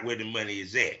 That's not where the money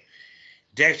is at.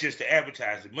 That's just the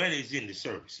advertising. The money is in the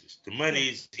services. The money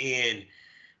is in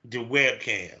the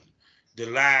webcam, the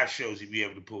live shows, if you're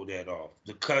able to pull that off,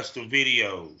 the custom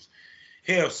videos.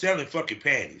 Hell, selling fucking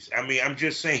panties. I mean, I'm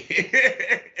just saying.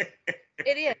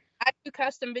 It is. I do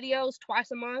custom videos twice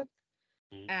a month.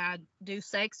 I do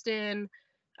sexting.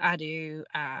 I do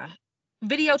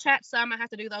video chat some. I have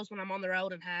to do those when I'm on the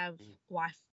road and have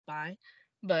Wi-Fi.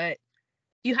 But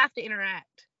you have to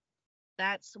interact.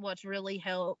 That's what's really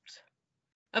helped.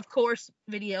 Of course,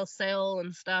 videos sell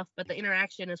and stuff, but the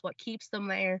interaction is what keeps them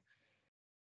there.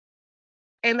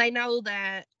 And they know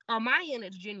that on my end,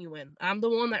 it's genuine. I'm the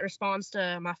one that responds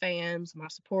to my fans, my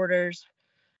supporters.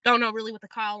 Don't know really what to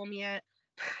call them yet.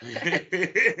 I'm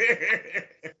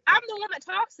the one that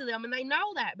talks to them, and they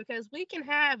know that because we can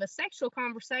have a sexual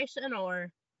conversation or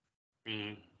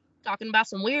talking about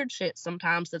some weird shit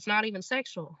sometimes that's not even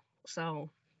sexual.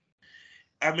 So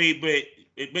I mean,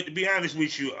 but to be honest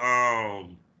with you,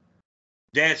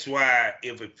 that's why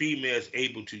if a female is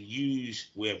able to use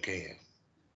webcam,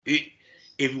 if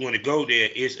you want to go there,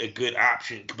 it's a good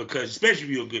option because especially if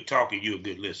you're a good talker, you're a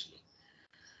good listener.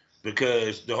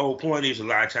 Because the whole point is a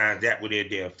lot of times that's what they're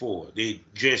there for. They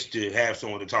just to have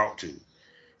someone to talk to.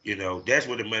 You know, that's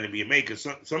where the money being made. Because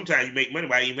sometimes you make money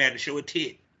by even having to show a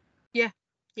tit. Yeah.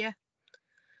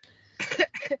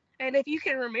 And if you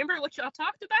can remember what y'all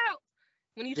talked about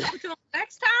when you talk to them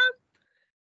next time,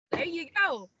 there you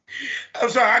go. I'm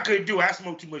sorry, I couldn't do it. I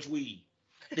smoked too much weed.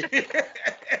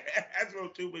 I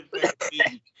smoked too much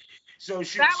weed. So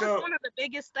that was one of the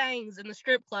biggest things in the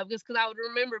strip club, just because I would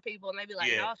remember people and they'd be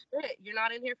like, "Oh shit, you're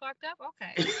not in here fucked up?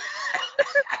 Okay."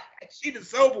 She the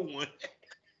sober one.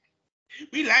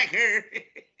 We like her.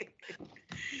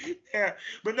 Yeah,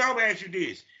 but now I'm gonna ask you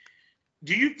this: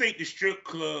 do you think the strip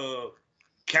club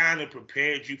kind of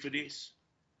prepared you for this?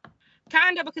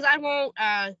 Kind of, because I won't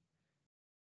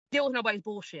deal with nobody's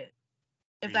bullshit.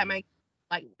 If that makes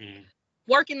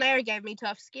working there gave me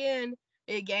tough skin.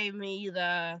 It gave me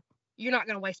the "you're not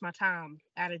gonna waste my time"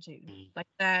 attitude. Like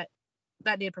that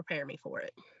did prepare me for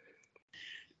it.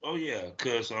 Oh yeah,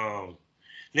 because now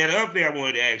the other thing I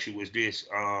wanted to ask you was this: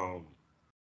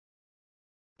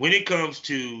 when it comes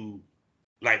to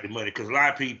like the money, because a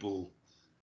lot of people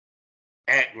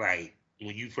act like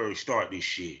when you first start this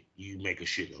shit, you make a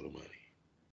shitload of money,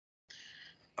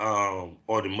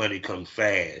 or the money comes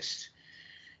fast.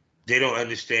 They don't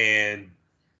understand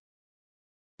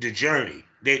the journey.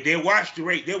 They watch the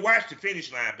race, they watch the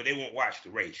finish line, but they won't watch the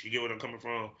race. You get what I'm coming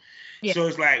from? Yeah. So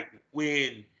it's like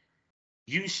when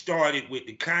you started with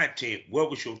the content, what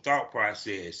was your thought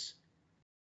process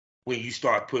when you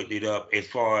start putting it up as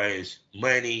far as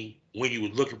money, when you were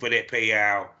looking for that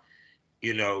payout?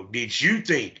 You know, did you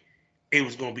think it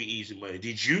was going to be easy money?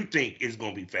 Did you think it was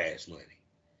going to be fast money?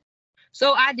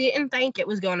 So I didn't think it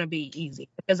was going to be easy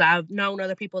because I've known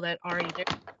other people that already did.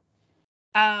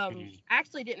 I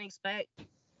actually didn't expect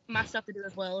my stuff to do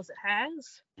as well as it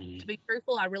has. To be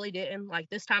truthful, I really didn't. Like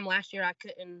this time last year, I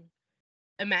couldn't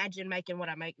imagine making what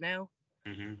I make now.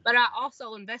 But I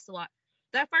also invest a lot.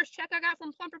 That first check I got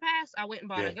from Plumper Pass, I went and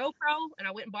bought a GoPro and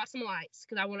I went and bought some lights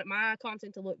because I wanted my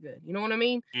content to look good. You know what I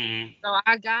mean? So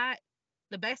I got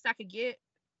the best I could get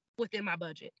within my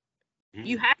budget.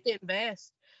 You have to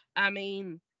invest. I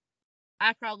mean,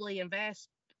 I probably invest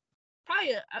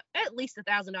at least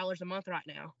 $1,000 a month right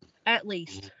now. At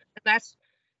least. That's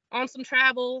on some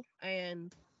travel,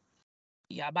 and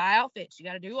you gotta buy outfits. You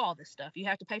gotta do all this stuff. You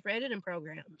have to pay for editing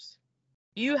programs.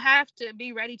 You have to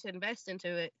be ready to invest into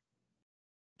it.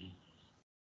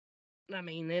 I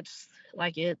mean, it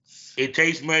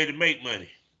takes money to make money.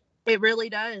 It really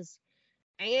does.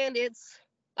 And it's,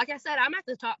 like I said, I'm at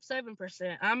the top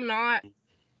 7%. I'm not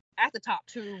at the top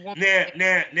 2%.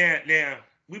 Now,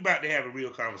 we about to have a real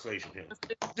conversation here.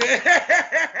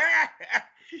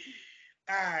 All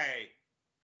right.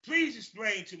 Please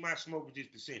explain to my smoker this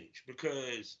percentage,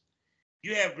 because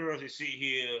you have girls that sit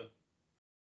here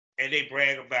and they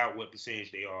brag about what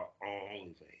percentage they are on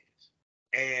OnlyFans.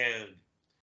 And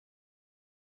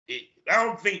I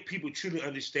don't think people truly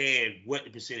understand what the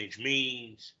percentage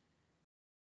means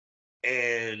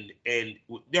and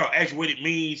no, actually what it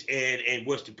means and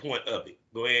what's the point of it.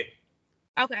 Go ahead.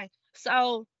 Okay.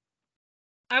 So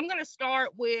I'm going to start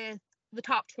with the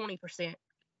top 20%,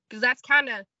 because that's kind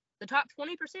of, the top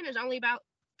 20% is only about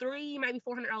 $300, maybe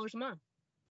 $400 a month.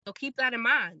 So keep that in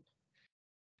mind.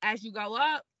 As you go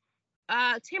up,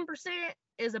 10%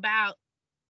 is about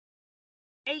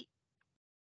 $800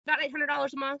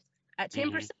 a month. At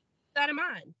 10%, keep that in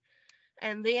mind.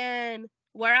 And then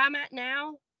where I'm at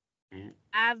now,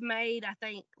 I've made, I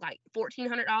think, like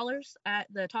 $1,400 at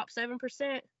the top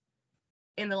 7%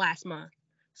 in the last month.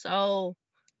 So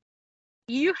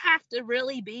you have to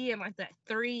really be in like that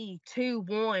 3, 2,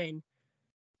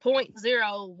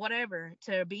 1.0 whatever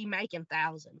to be making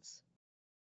thousands.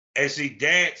 And see,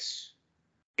 that's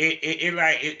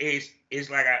it's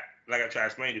like I try to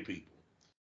explain to people.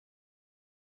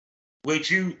 When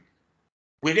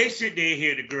they sit there and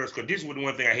hear the girls, because this was the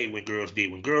one thing I hate when girls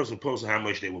did. When girls were posting how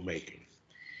much they were making,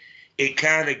 it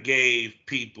kind of gave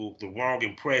people the wrong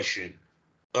impression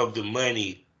of the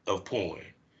money of porn.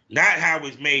 Not how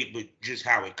it's made, but just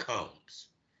how it comes.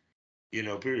 You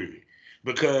know, period.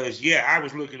 Because, yeah, I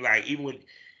was looking like, even when,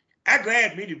 I'm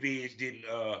glad ManyVids didn't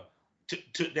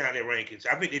took down their rankings.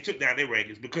 I think they took down their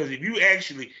rankings because if you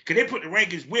actually, because they put the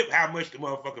rankings with how much the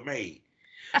motherfucker made.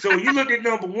 So when you look at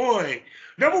number one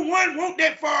won't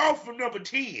that far off from number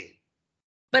 10.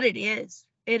 But it is.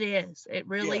 It is. It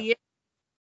really is.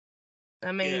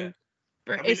 I mean,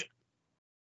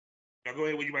 Now go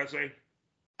ahead. What you about to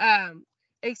say?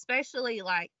 Especially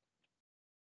like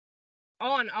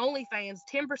on OnlyFans,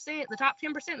 10%, the top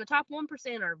 10%, the top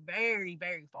 1% are very,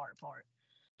 very far apart.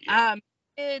 Yeah.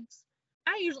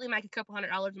 I usually make a couple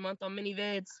 $100 a month on mini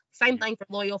vids. Same thing for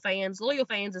Loyal Fans. Loyal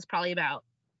Fans is probably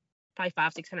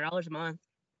 $500-$600 a month.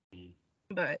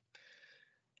 But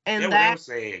and that's what I'm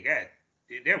saying. God,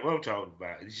 that's what I'm talking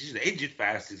about. It's just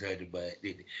 $500-$600,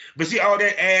 but see, all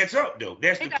that adds up though.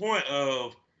 That's the point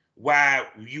of why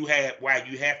you have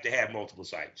to have multiple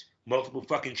sites, multiple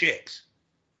fucking checks.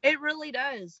 It really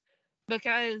does,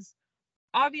 because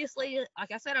obviously,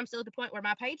 like I said, I'm still at the point where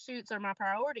my paid shoots are my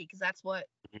priority, because that's what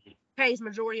pays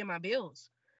majority of my bills.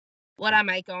 What I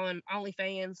make on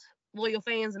OnlyFans, Loyal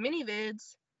Fans, and mini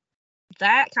vids,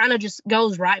 that kind of just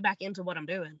goes right back into what I'm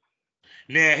doing.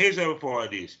 Now, here's the other part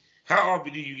of this. How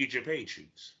often do you get your paid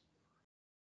shoots?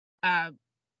 Kind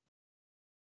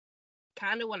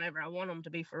of whenever I want them to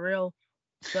be, for real.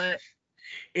 But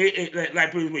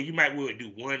like you might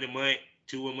do 1 a month,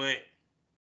 2 a month.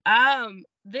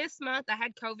 This month I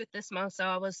had COVID this month, so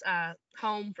I was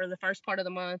home for the first part of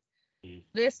the month.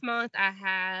 This month I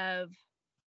have,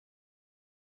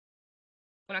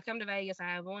 when I come to Vegas, I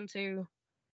have 1, 2,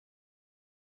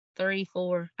 3,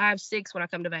 4. I have 6 when I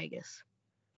come to Vegas.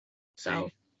 So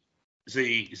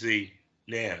see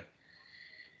now.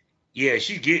 Yeah,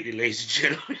 she's getting it, ladies and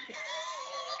gentlemen.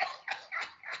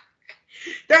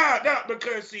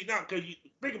 Because you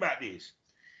think about this.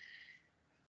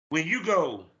 When you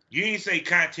go, you didn't say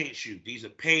content shoot. These are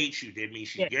paid shoot. That means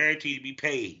she's guaranteed to be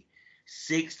paid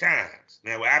 6 times.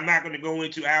 Now, I'm not going to go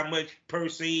into how much per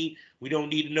scene. We don't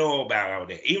need to know about all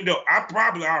that. Even though I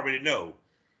probably already know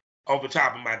off the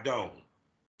top of my dome.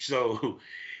 So,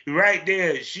 right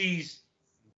there, she's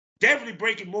definitely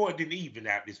breaking more than even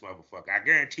out this motherfucker. I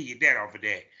guarantee you that off of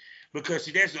that. Because,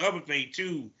 see, that's the other thing,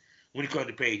 too, when it comes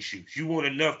to paid shoots. You want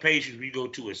enough patience when you go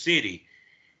to a city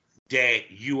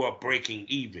that you are breaking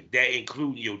even. That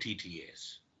including your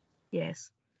TTS.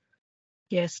 Yes,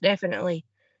 definitely.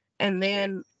 And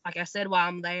then, like I said, while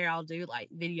I'm there, I'll do like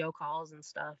video calls and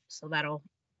stuff. So that'll.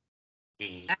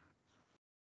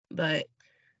 But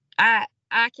I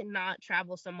cannot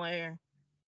travel somewhere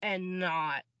and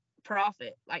not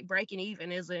profit. Like, breaking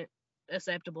even isn't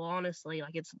acceptable, honestly.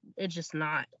 Like, it's just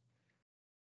not.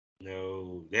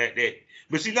 No, but that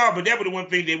was the one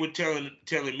thing they were telling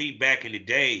me back in the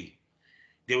day.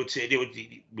 They were telling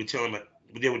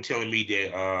me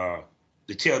that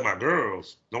to tell my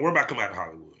girls, don't worry about coming out to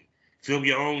Hollywood. Film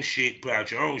your own shit, put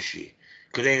out your own shit,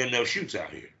 because there ain't enough shoots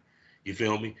out here. You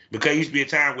feel me? Because there used to be a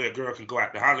time where a girl can go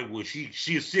out to Hollywood.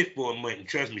 She'll sit for a month, and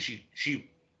trust me, she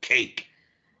cake,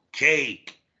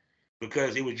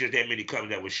 because it was just that many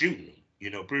companies that were shooting them.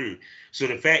 Period. So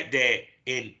the fact that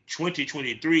in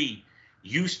 2023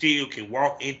 you still can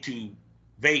walk into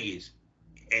Vegas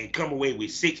and come away with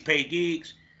 6 paid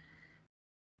gigs.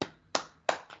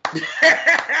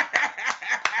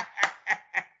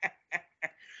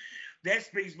 That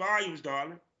speaks volumes,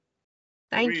 darling.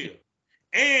 Thank you.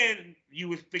 And you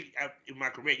was, am I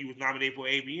correct? You was nominated for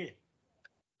AVN.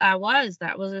 I was.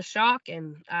 That was a shock,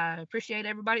 and I appreciate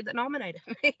everybody that nominated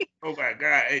me. Oh my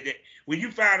God! When you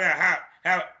found out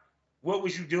how what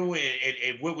was you doing,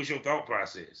 and what was your thought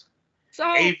process? So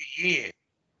AVN.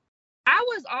 I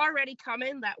was already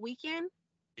coming that weekend.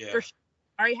 Yeah.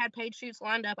 I already had paid shoots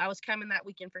lined up. I was coming that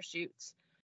weekend for shoots.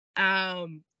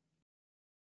 And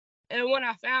when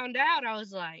I found out, I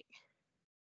was like,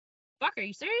 "Fuck, are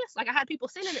you serious?" Like, I had people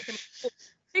sending it to me.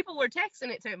 People were texting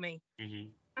it to me. Mm-hmm.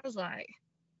 I was like,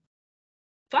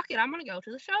 "Fuck it, I'm gonna go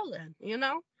to the show then."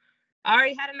 I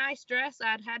already had a nice dress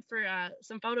I'd had for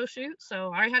some photo shoots,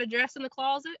 so I already had a dress in the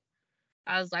closet.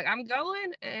 I was like, I'm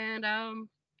going, and I'm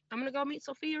gonna go meet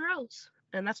Sophia Rose,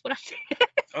 and that's what I did.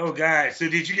 Oh God! So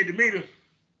did you get to meet her?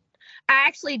 I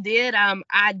actually did.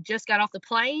 I just got off the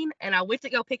plane, and I went to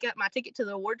go pick up my ticket to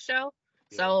the award show.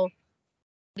 Yeah. So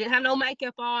didn't have no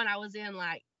makeup on. I was in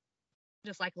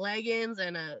just leggings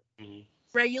and a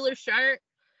regular shirt,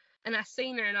 and I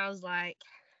seen her, and I was like,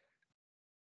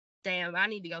 damn, I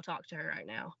need to go talk to her right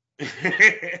now.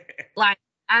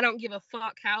 I don't give a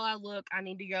fuck how I look. I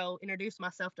need to go introduce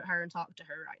myself to her and talk to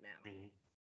her right now. Mm-hmm.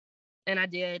 And I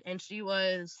did. And she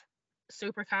was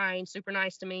super kind, super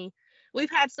nice to me. We've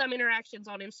had some interactions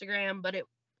on Instagram, but it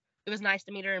was nice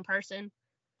to meet her in person,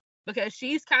 because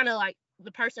she's kind of like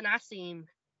the person I seen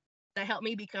that helped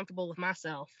me be comfortable with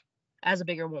myself as a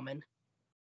bigger woman.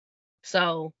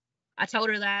 So I told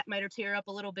her that, made her tear up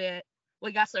a little bit.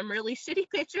 We got some really shitty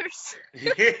pictures.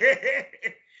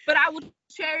 But I would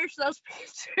cherish those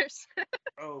pictures.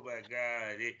 Oh my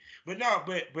God.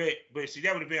 But see,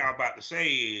 that would have been all I'm about to say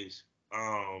is,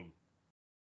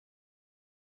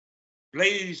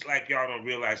 ladies like y'all don't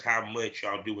realize how much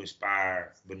y'all do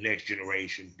inspire the next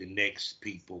generation, the next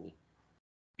people,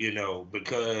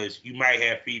 because you might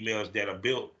have females that are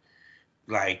built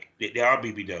like they are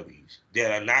BBWs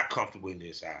that are not comfortable in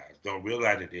their size, don't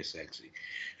realize that they're sexy.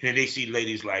 And then they see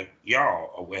ladies like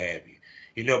y'all or what have you.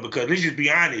 Because let's just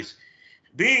be honest,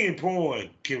 being in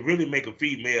porn can really make a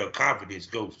female confidence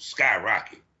go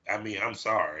skyrocket. I mean, I'm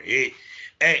sorry.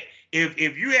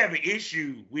 If you have an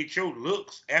issue with your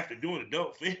looks after doing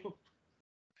adult film,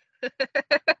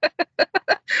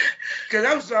 because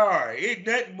I'm sorry, it's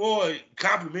nothing more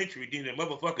complimentary than a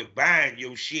motherfucker buying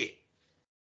your shit.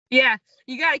 Yeah,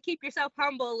 you got to keep yourself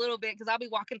humble a little bit, because I'll be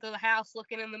walking through the house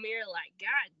looking in the mirror like,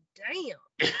 God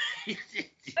damn.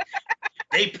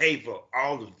 They pay for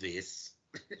all of this.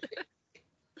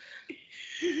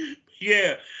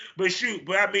 Yeah, but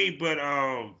but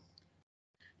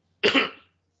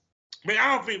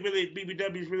I don't think really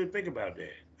BBWs really think about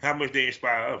that. How much they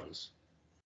inspire others.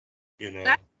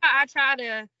 That's why I try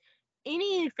to,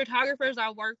 any photographers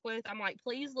I work with, I'm like,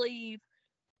 please leave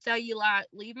cellulite,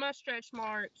 leave my stretch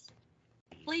marks.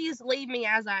 Please leave me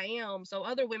as I am so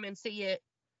other women see it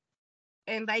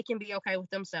and they can be okay with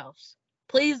themselves.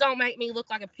 Please don't make me look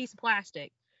like a piece of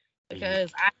plastic,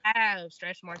 because I have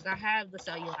stretch marks. I have the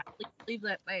cellulite. Please leave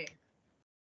that there.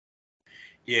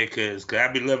 Yeah, because I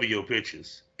be loving your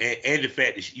pictures. And the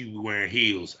fact that you wearing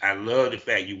heels. I love the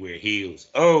fact you wear heels.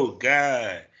 Oh,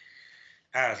 God.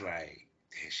 I was like,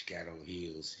 damn, she got on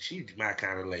heels. She's my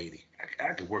kind of lady.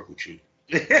 I could work with you.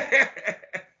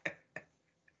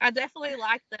 I definitely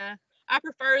I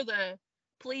prefer the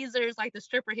pleasers, like the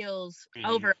stripper heels,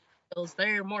 over heels.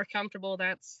 They're more comfortable.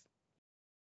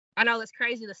 I know that's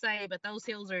crazy to say, but those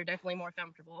heels are definitely more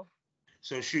comfortable.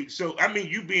 So I mean,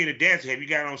 you being a dancer, have you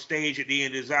got on stage at the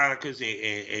end of Zonicas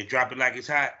and drop it like it's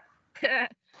hot?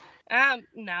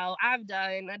 No, I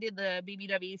did the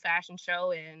BBW fashion show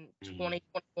in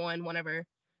 2021, whenever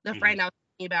the friend I was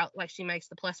talking about, like, she makes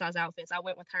the plus size outfits. I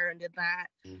went with her and did that.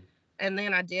 And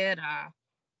then I did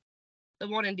the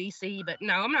one in DC, but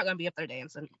no, I'm not going to be up there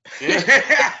dancing.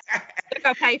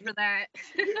 I'll pay for that.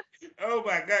 Oh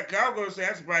my God. I was going to say,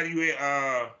 I'm surprised you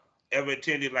ever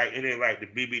attended like any like the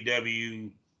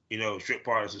BBW, strip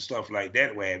parties and stuff like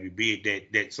that, where have you be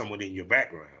it that someone in your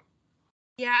background?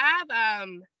 Yeah,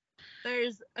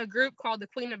 there's a group called the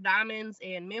Queen of Diamonds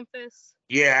in Memphis.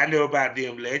 Yeah, I know about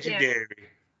them. Legendary.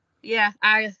 Yeah,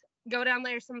 I go down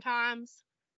there sometimes,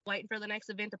 waiting for the next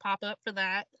event to pop up for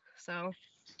that. So.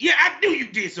 Yeah, I knew you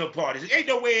did some parties. Ain't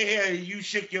no way in hell you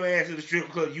shook your ass in the strip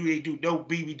club. You ain't do no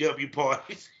BBW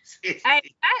parties. Hey,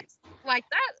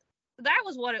 that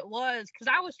was what it was, because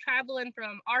I was traveling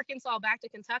from Arkansas back to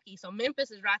Kentucky, so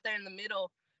Memphis is right there in the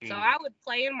middle. So I would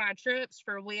plan my trips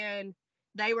for when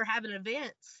they were having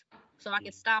events, so I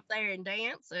could stop there and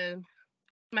dance and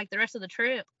make the rest of the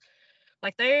trip.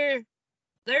 Like, their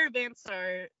events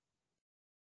are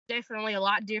definitely a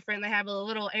lot different. They have a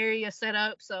little area set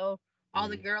up so all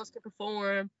the girls can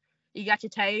perform. You got your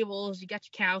tables, you got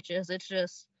your couches. It's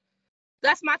just,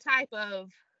 that's my type of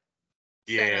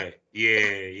setup. Yeah.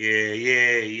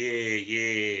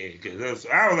 Because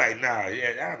I was like, nah,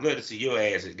 yeah, I'd love to see your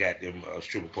ass at goddamn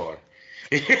stripper party.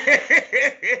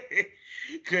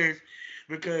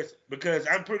 Because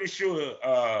I'm pretty sure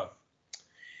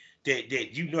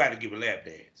that you know how to give a lap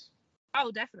dance. Oh,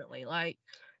 definitely. Like,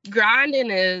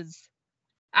 grinding I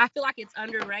feel like it's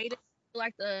underrated.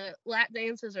 Like, the lap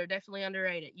dances are definitely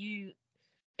underrated.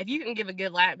 If you can give a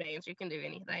good lap dance, you can do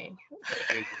anything.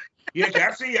 Yeah,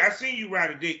 I seen you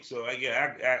ride a dick, so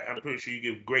I'm pretty sure you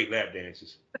give great lap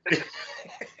dances.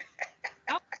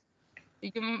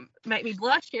 You can make me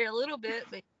blush here a little bit,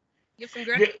 but give some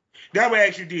great. That would I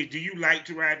ask you this: do you like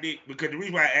to ride dick? Because the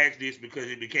reason why I asked this, because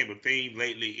it became a theme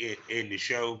lately in the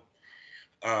show.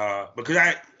 Because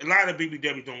a lot of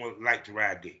BBWs don't like to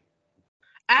ride dick.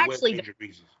 Actually,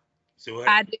 reasons. So what?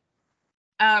 I do.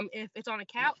 If it's on a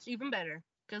couch, even better,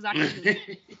 because I can.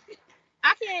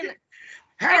 I can.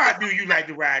 How do you like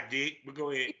to ride dick? But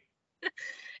go ahead.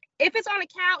 If it's on a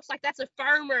couch, like, that's a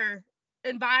firmer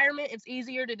environment, it's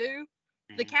easier to do.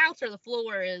 The couch or the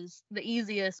floor is the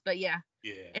easiest, but yeah.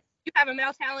 If you have a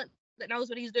male talent that knows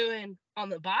what he's doing on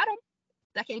the bottom,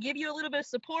 that can give you a little bit of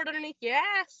support underneath your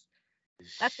ass,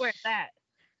 that's where it's at.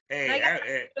 Hey, on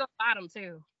the bottom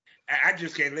too. I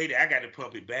just can't lay there. I got to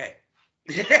pump it back.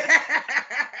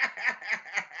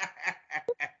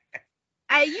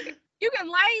 Hey, you can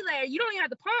lay there. You don't even have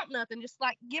to pump nothing. Just,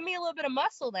 like, give me a little bit of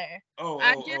muscle there. Don't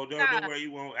worry,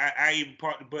 you won't. I even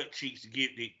part the butt cheeks to give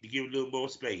a little more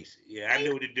space. Yeah, I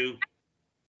know what to do.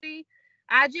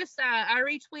 I just I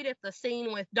retweeted the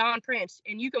scene with Don Prince,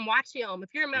 and you can watch him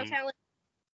if you're a male talent.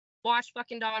 watch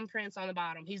fucking Don Prince on the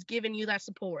bottom. He's giving you that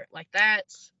support. Like,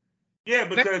 that's... Yeah,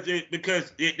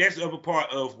 because that's the other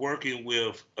part of working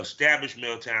with established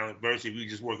male talent versus if you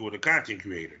just working with a content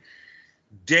creator.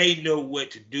 They know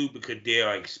what to do because they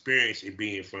are experienced in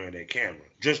being in front of that camera.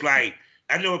 Just like,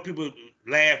 I know people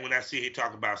laugh when I sit here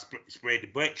talk about spread the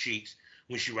butt cheeks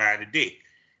when she ride a dick.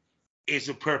 It's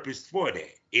a purpose for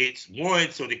that. It's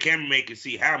one, so the cameraman can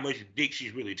see how much dick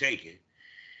she's really taking.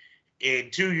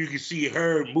 And two, you can see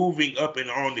her moving up and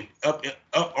on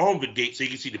the dick, so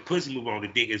you can see the pussy move on the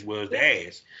dick as well as the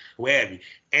ass, what have you.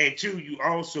 And two, you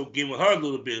also giving her a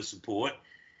little bit of support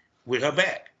with her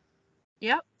back.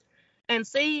 Yep. And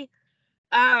see,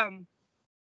 I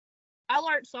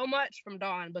learned so much from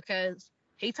Don because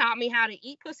he taught me how to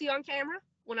eat pussy on camera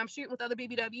when I'm shooting with other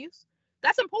BBWs.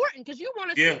 That's important because you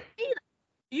want to see that.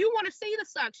 You want to see the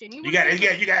suction. You got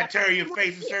to turn your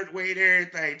face a certain way and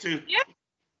everything too. Yeah.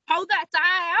 Hold that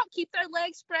thigh out, keep their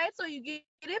legs spread so you get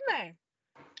in there.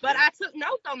 But I took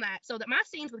notes on that so that my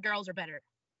scenes with girls are better.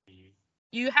 Mm-hmm.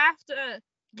 You have to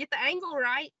get the angle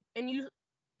right, and you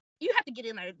have to get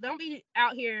in there. Don't be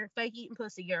out here fake eating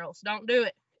pussy, girls. Don't do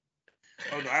it.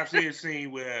 Oh no, I've seen a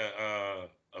scene where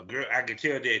a girl, I could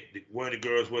tell that one of the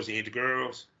girls wasn't into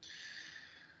girls.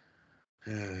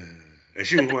 And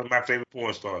she was one of my favorite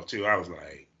porn stars too. I was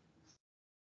like,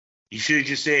 you should have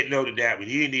just said no to that one.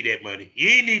 You didn't need that money. You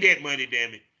didn't need that money,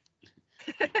 damn it.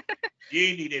 You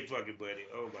didn't need that fucking money.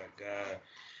 Oh my God.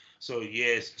 So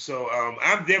yes. So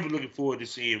I'm definitely looking forward to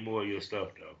seeing more of your stuff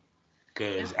though.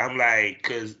 Cause I'm like,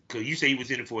 cause you say you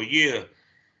was in it for a year.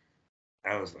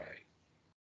 I was like,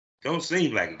 don't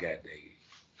seem like it, goddamn.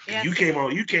 Yeah, you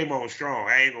came on strong.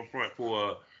 I ain't gonna front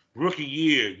for a rookie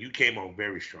year. You came on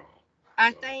very strong.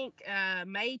 I think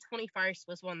May 21st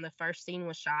was when the first scene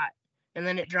was shot. And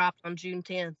then it dropped on June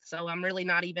 10th. So I'm really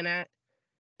not even at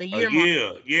the year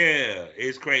mark. Yeah.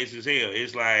 It's crazy as hell.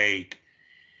 It's like,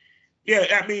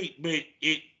 yeah, I mean, but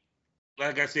it,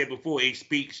 like I said before, it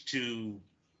speaks to,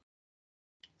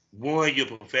 one, your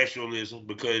professionalism,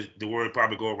 because the word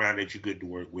probably go around that you're good to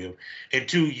work with. And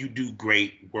two, you do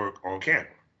great work on camera.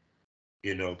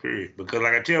 Period. Because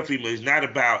like I tell people, it's not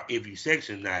about if you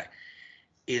sexy or not.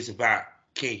 It's about,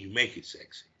 can you make it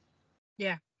sexy?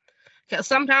 Yeah. Because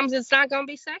sometimes it's not going to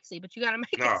be sexy, but you got to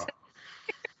make it sexy.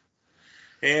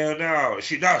 Hell no.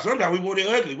 Sometimes we want it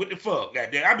ugly. What the fuck?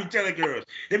 Goddamn. I be telling girls,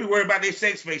 they be worried about their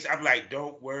sex face. I'm like,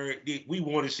 don't worry. We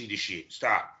want to see the shit.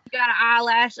 Stop. You got an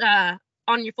eyelash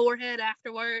on your forehead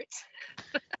afterwards.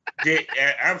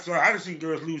 I'm sorry. I done seen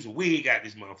girls lose a wig out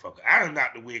this motherfucker. I done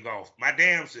knocked the wig off my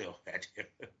damn self.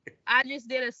 I just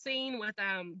did a scene with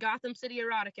Gotham City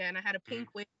Erotica, and I had a pink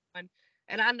wig on.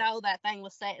 And I know that thing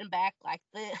was setting back like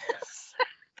this.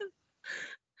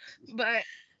 But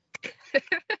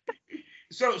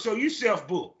so you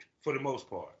self-booked for the most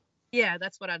part. Yeah,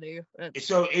 that's what I do.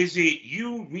 So is it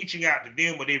you reaching out to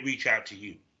them or they reach out to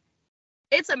you?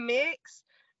 It's a mix.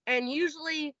 And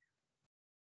usually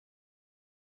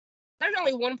there's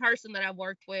only one person that I've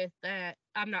worked with that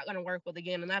I'm not going to work with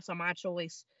again, and that's on my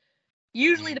choice.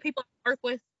 Usually the people I work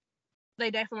with,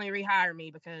 they definitely rehire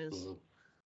me because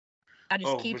I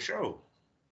just keep. For sure.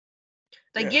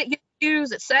 They get good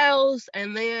views, it sells,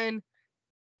 and then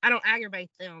I don't aggravate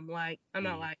them. Like, I'm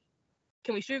not like,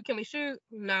 can we shoot?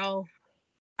 No.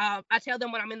 I tell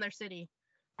them when I'm in their city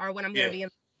or when I'm going to be in.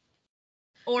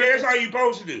 Or that's how you're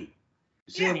supposed to do.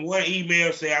 Send them one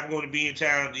email, say I'm going to be in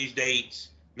town these dates.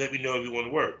 Let me know if you want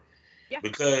to work. Yeah.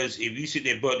 Because if you sit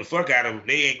there and butt the fuck out of them,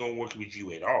 they ain't going to work with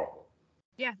you at all.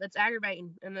 Yeah, that's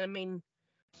aggravating. And I mean,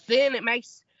 then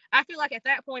I feel like at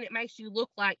that point it makes you look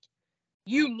like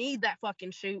you need that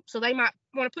fucking shoot. So they might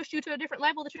want to push you to a different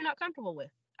level that you're not comfortable with.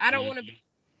 I don't want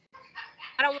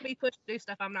to be pushed to do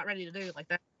stuff I'm not ready to do. Like,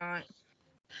 that's not.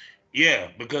 Yeah,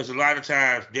 because a lot of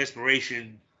times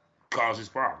desperation causes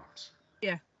problems.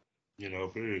 Yeah.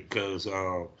 Because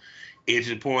it's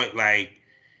a point like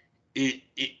it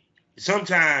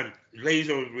sometimes ladies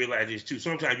don't realize this too.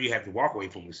 Sometimes you have to walk away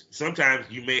from this. Sometimes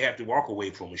you may have to walk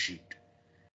away from a shoot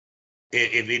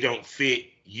if it don't fit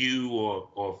you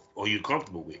or you're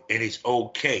comfortable with. And it's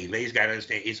okay. Ladies gotta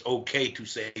understand it's okay to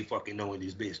say fucking no in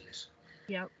this business.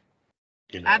 Yep.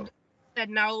 I've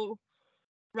said no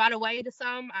right away to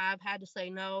some. I've had to say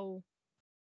no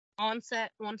on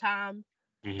set one time.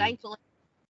 Thankfully.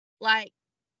 Like,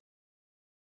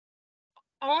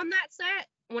 on that set,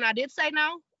 when I did say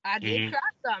no, I did cry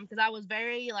some because I was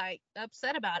very,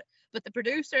 upset about it. But the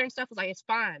producer and stuff was like, it's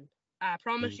fine. I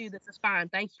promise you this is fine.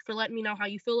 Thank you for letting me know how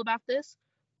you feel about this.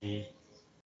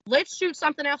 Let's shoot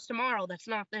something else tomorrow that's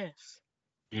not this.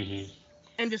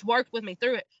 And just work with me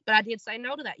through it. But I did say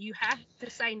no to that. You have to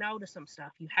say no to some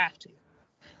stuff. You have to.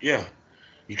 Yeah,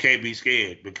 you can't be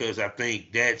scared because I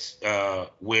think that's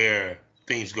where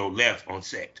things go left on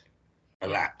set a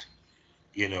Yeah. lot.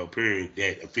 Period.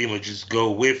 That a female just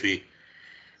go with it,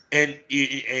 and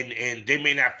they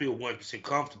may not feel 100%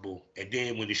 comfortable, and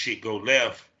then when the shit go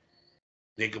left,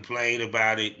 they complain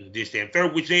about it and this, that, and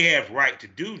third, which they have right to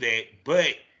do that.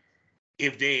 But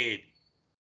if they had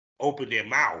opened their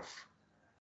mouth,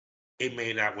 it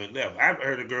may not went left. I've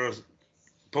heard of girls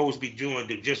supposed to be doing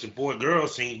just a boy girl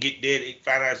scene, get there, they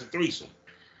find out it's a threesome.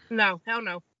 No, hell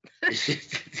no.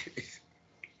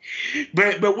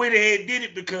 but when they had did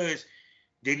it because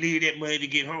they needed that money to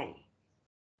get home.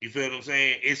 You feel what I'm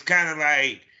saying? It's kind of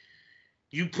like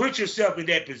you put yourself in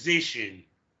that position,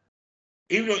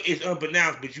 even though it's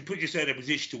unbeknownst, but you put yourself in a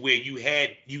position to where you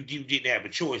didn't have a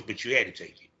choice, but you had to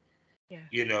take it. Yeah.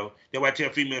 That's why I tell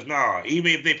females, nah,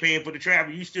 even if they're paying for the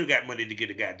travel, you still got money to get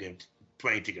a goddamn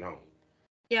plane ticket home.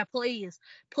 Yeah, please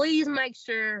make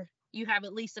sure you have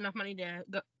at least enough money to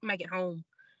make it home,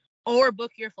 or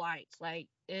book your flights. Like,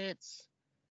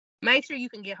 make sure you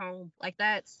can get home. Like,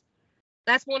 that's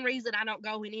one reason I don't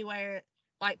go anywhere.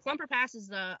 Like, Plumper Pass is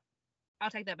I'll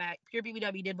take that back. Pure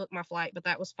BBW did book my flight, but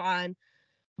that was fine.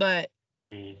 But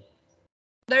I'm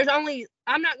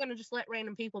not gonna just let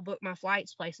random people book my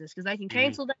flights places because they can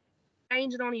cancel that,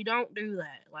 change it on you. Don't do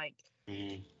that. Like,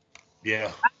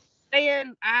 yeah.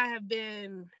 And I have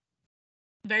been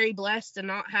very blessed to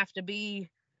not have to be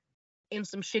in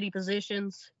some shitty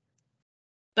positions,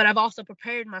 but I've also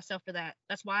prepared myself for that.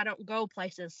 That's why I don't go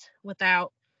places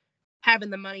without having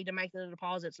the money to make the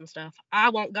deposits and stuff. I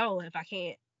won't go if I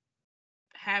can't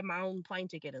have my own plane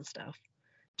ticket and stuff,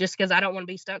 just because I don't want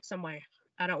to be stuck somewhere.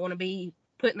 I don't want to be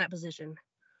put in that position.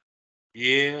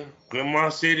 Yeah, Grandma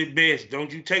said it best. Don't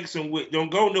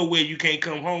go nowhere you can't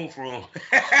come home from.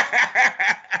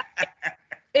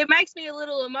 It makes me a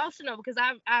little emotional because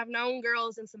I've known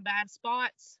girls in some bad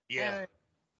spots. Yeah.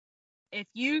 If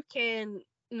you can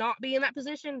not be in that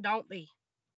position, don't be.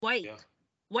 Wait. Yeah.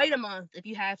 Wait a month if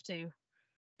you have to.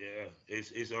 Yeah,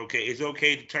 it's okay. It's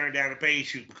okay to turn down a pay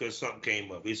shoot because something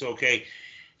came up. It's okay.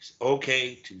 It's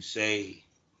okay to say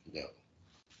no.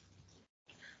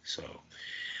 So,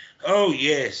 oh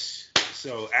yes.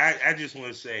 So I just want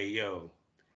to say, yo,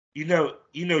 you know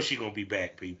she gonna be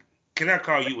back, people. Can I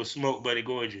call you a smoke buddy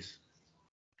gorgeous?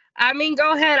 I mean,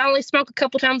 go ahead. I only smoke a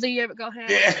couple times a year, but go ahead.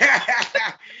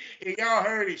 And y'all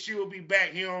heard it. She will be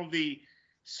back here on the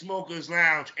Smokers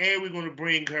Lounge, and we're gonna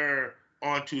bring her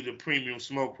onto the premium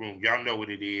smoke room. Y'all know what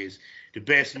it is. The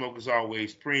best smoke is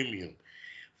always premium.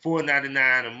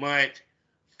 $4.99 a month.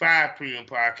 5 premium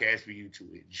podcasts for you to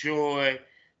enjoy.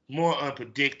 More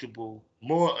unpredictable,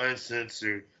 more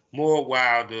uncensored, more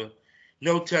wilder.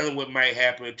 No telling what might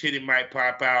happen. A titty might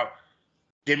pop out.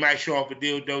 They might show off a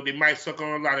dildo. They might suck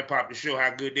on a lollipop to show how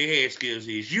good their head skills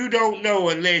is. You don't know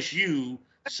unless you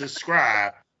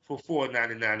subscribe for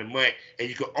 $4.99 a month. And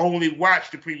you can only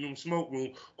watch the Premium Smoke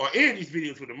Room or any of these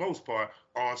videos for the most part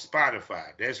on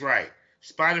Spotify. That's right.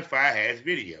 Spotify has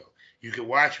video. You can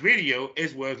watch video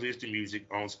as well as listen to music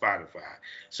on Spotify.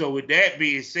 So with that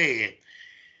being said,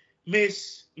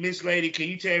 Miss Lady, can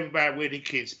you tell everybody where they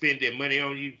can spend their money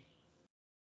on you?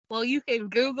 Well, you can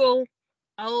Google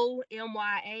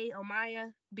OMYA,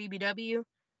 Omaya BBW,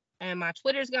 and my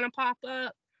Twitter's going to pop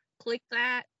up. Click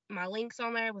that. My link's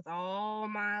on there with all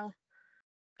my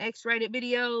X-rated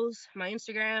videos. My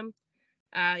Instagram,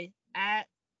 at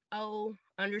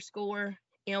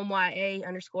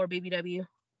O_MYA_BBW,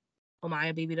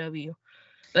 Omaya BBW.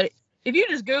 But if you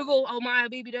just Google Omaya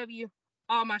BBW,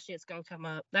 all my shit's going to come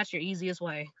up. That's your easiest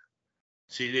way.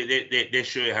 See, that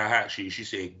show you how hot she is. She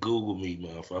said, Google me,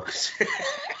 motherfuckers.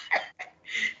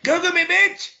 Google me,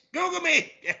 bitch. Google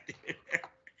me.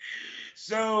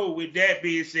 So, with that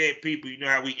being said, people, you know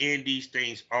how we end these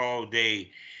things all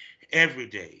day, every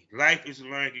day. Life is a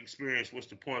learning experience. What's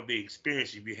the point of the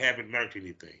experience if you haven't learned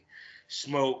anything?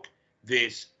 Smoke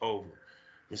this over.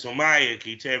 And so, Maya,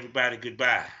 can you tell everybody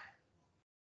goodbye?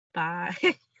 Bye.